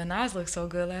Nas. Yo, Nas looked so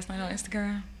good last night on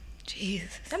Instagram.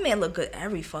 Jesus. That man look good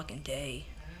every fucking day.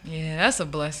 Yeah, that's a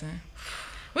blessing.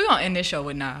 We're going to end this show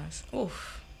with Nas.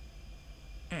 Oof.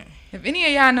 If any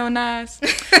of y'all know Nas,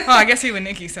 oh, I guess he with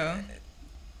Nicki, so.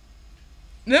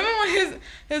 Remember when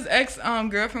his ex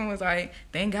girlfriend was like,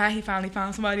 thank God he finally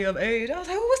found somebody of age. I was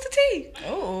like, well, what's the tea?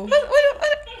 Oh.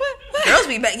 What? Girls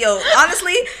be back. Yo,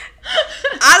 honestly,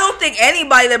 I don't think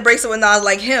anybody that breaks up with Nas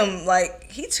like him. Like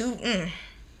he too.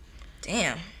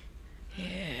 Damn. Yeah.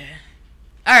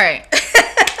 All right.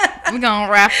 We're going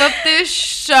to wrap up this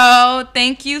show.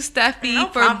 Thank you, Steffi, No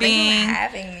for problem. Thank you being for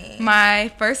having me.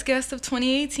 my first guest of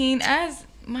 2018 as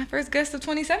my first guest of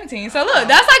 2017. So, look,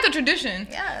 that's like a tradition.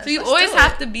 Yes, so, you let's always do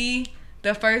have it. to be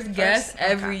the first guest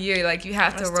every okay. year. Like, you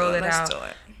have to Let's roll do it Let's out. do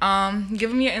it. Give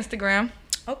them your Instagram.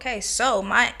 Okay, so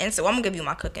my I'm gonna give you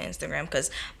my cooking Instagram because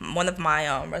one of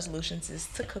my resolutions is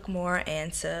to cook more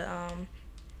and to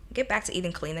get back to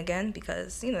eating clean again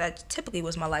because that typically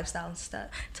was my lifestyle and stuff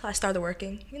until I started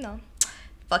working.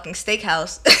 Fucking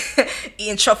steakhouse,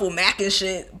 eating truffle mac and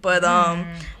shit. But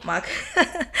my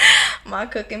my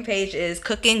cooking page is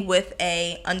cooking with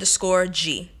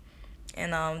 _G,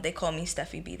 and they call me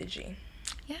Steffi B the G.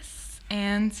 Yes,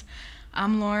 and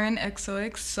I'm Lauren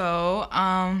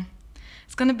XOXO.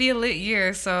 It's gonna be a lit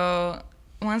year, so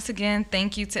once again,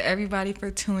 thank you to everybody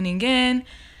for tuning in,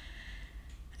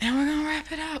 and we're gonna wrap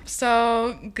it up.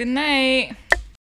 So good night.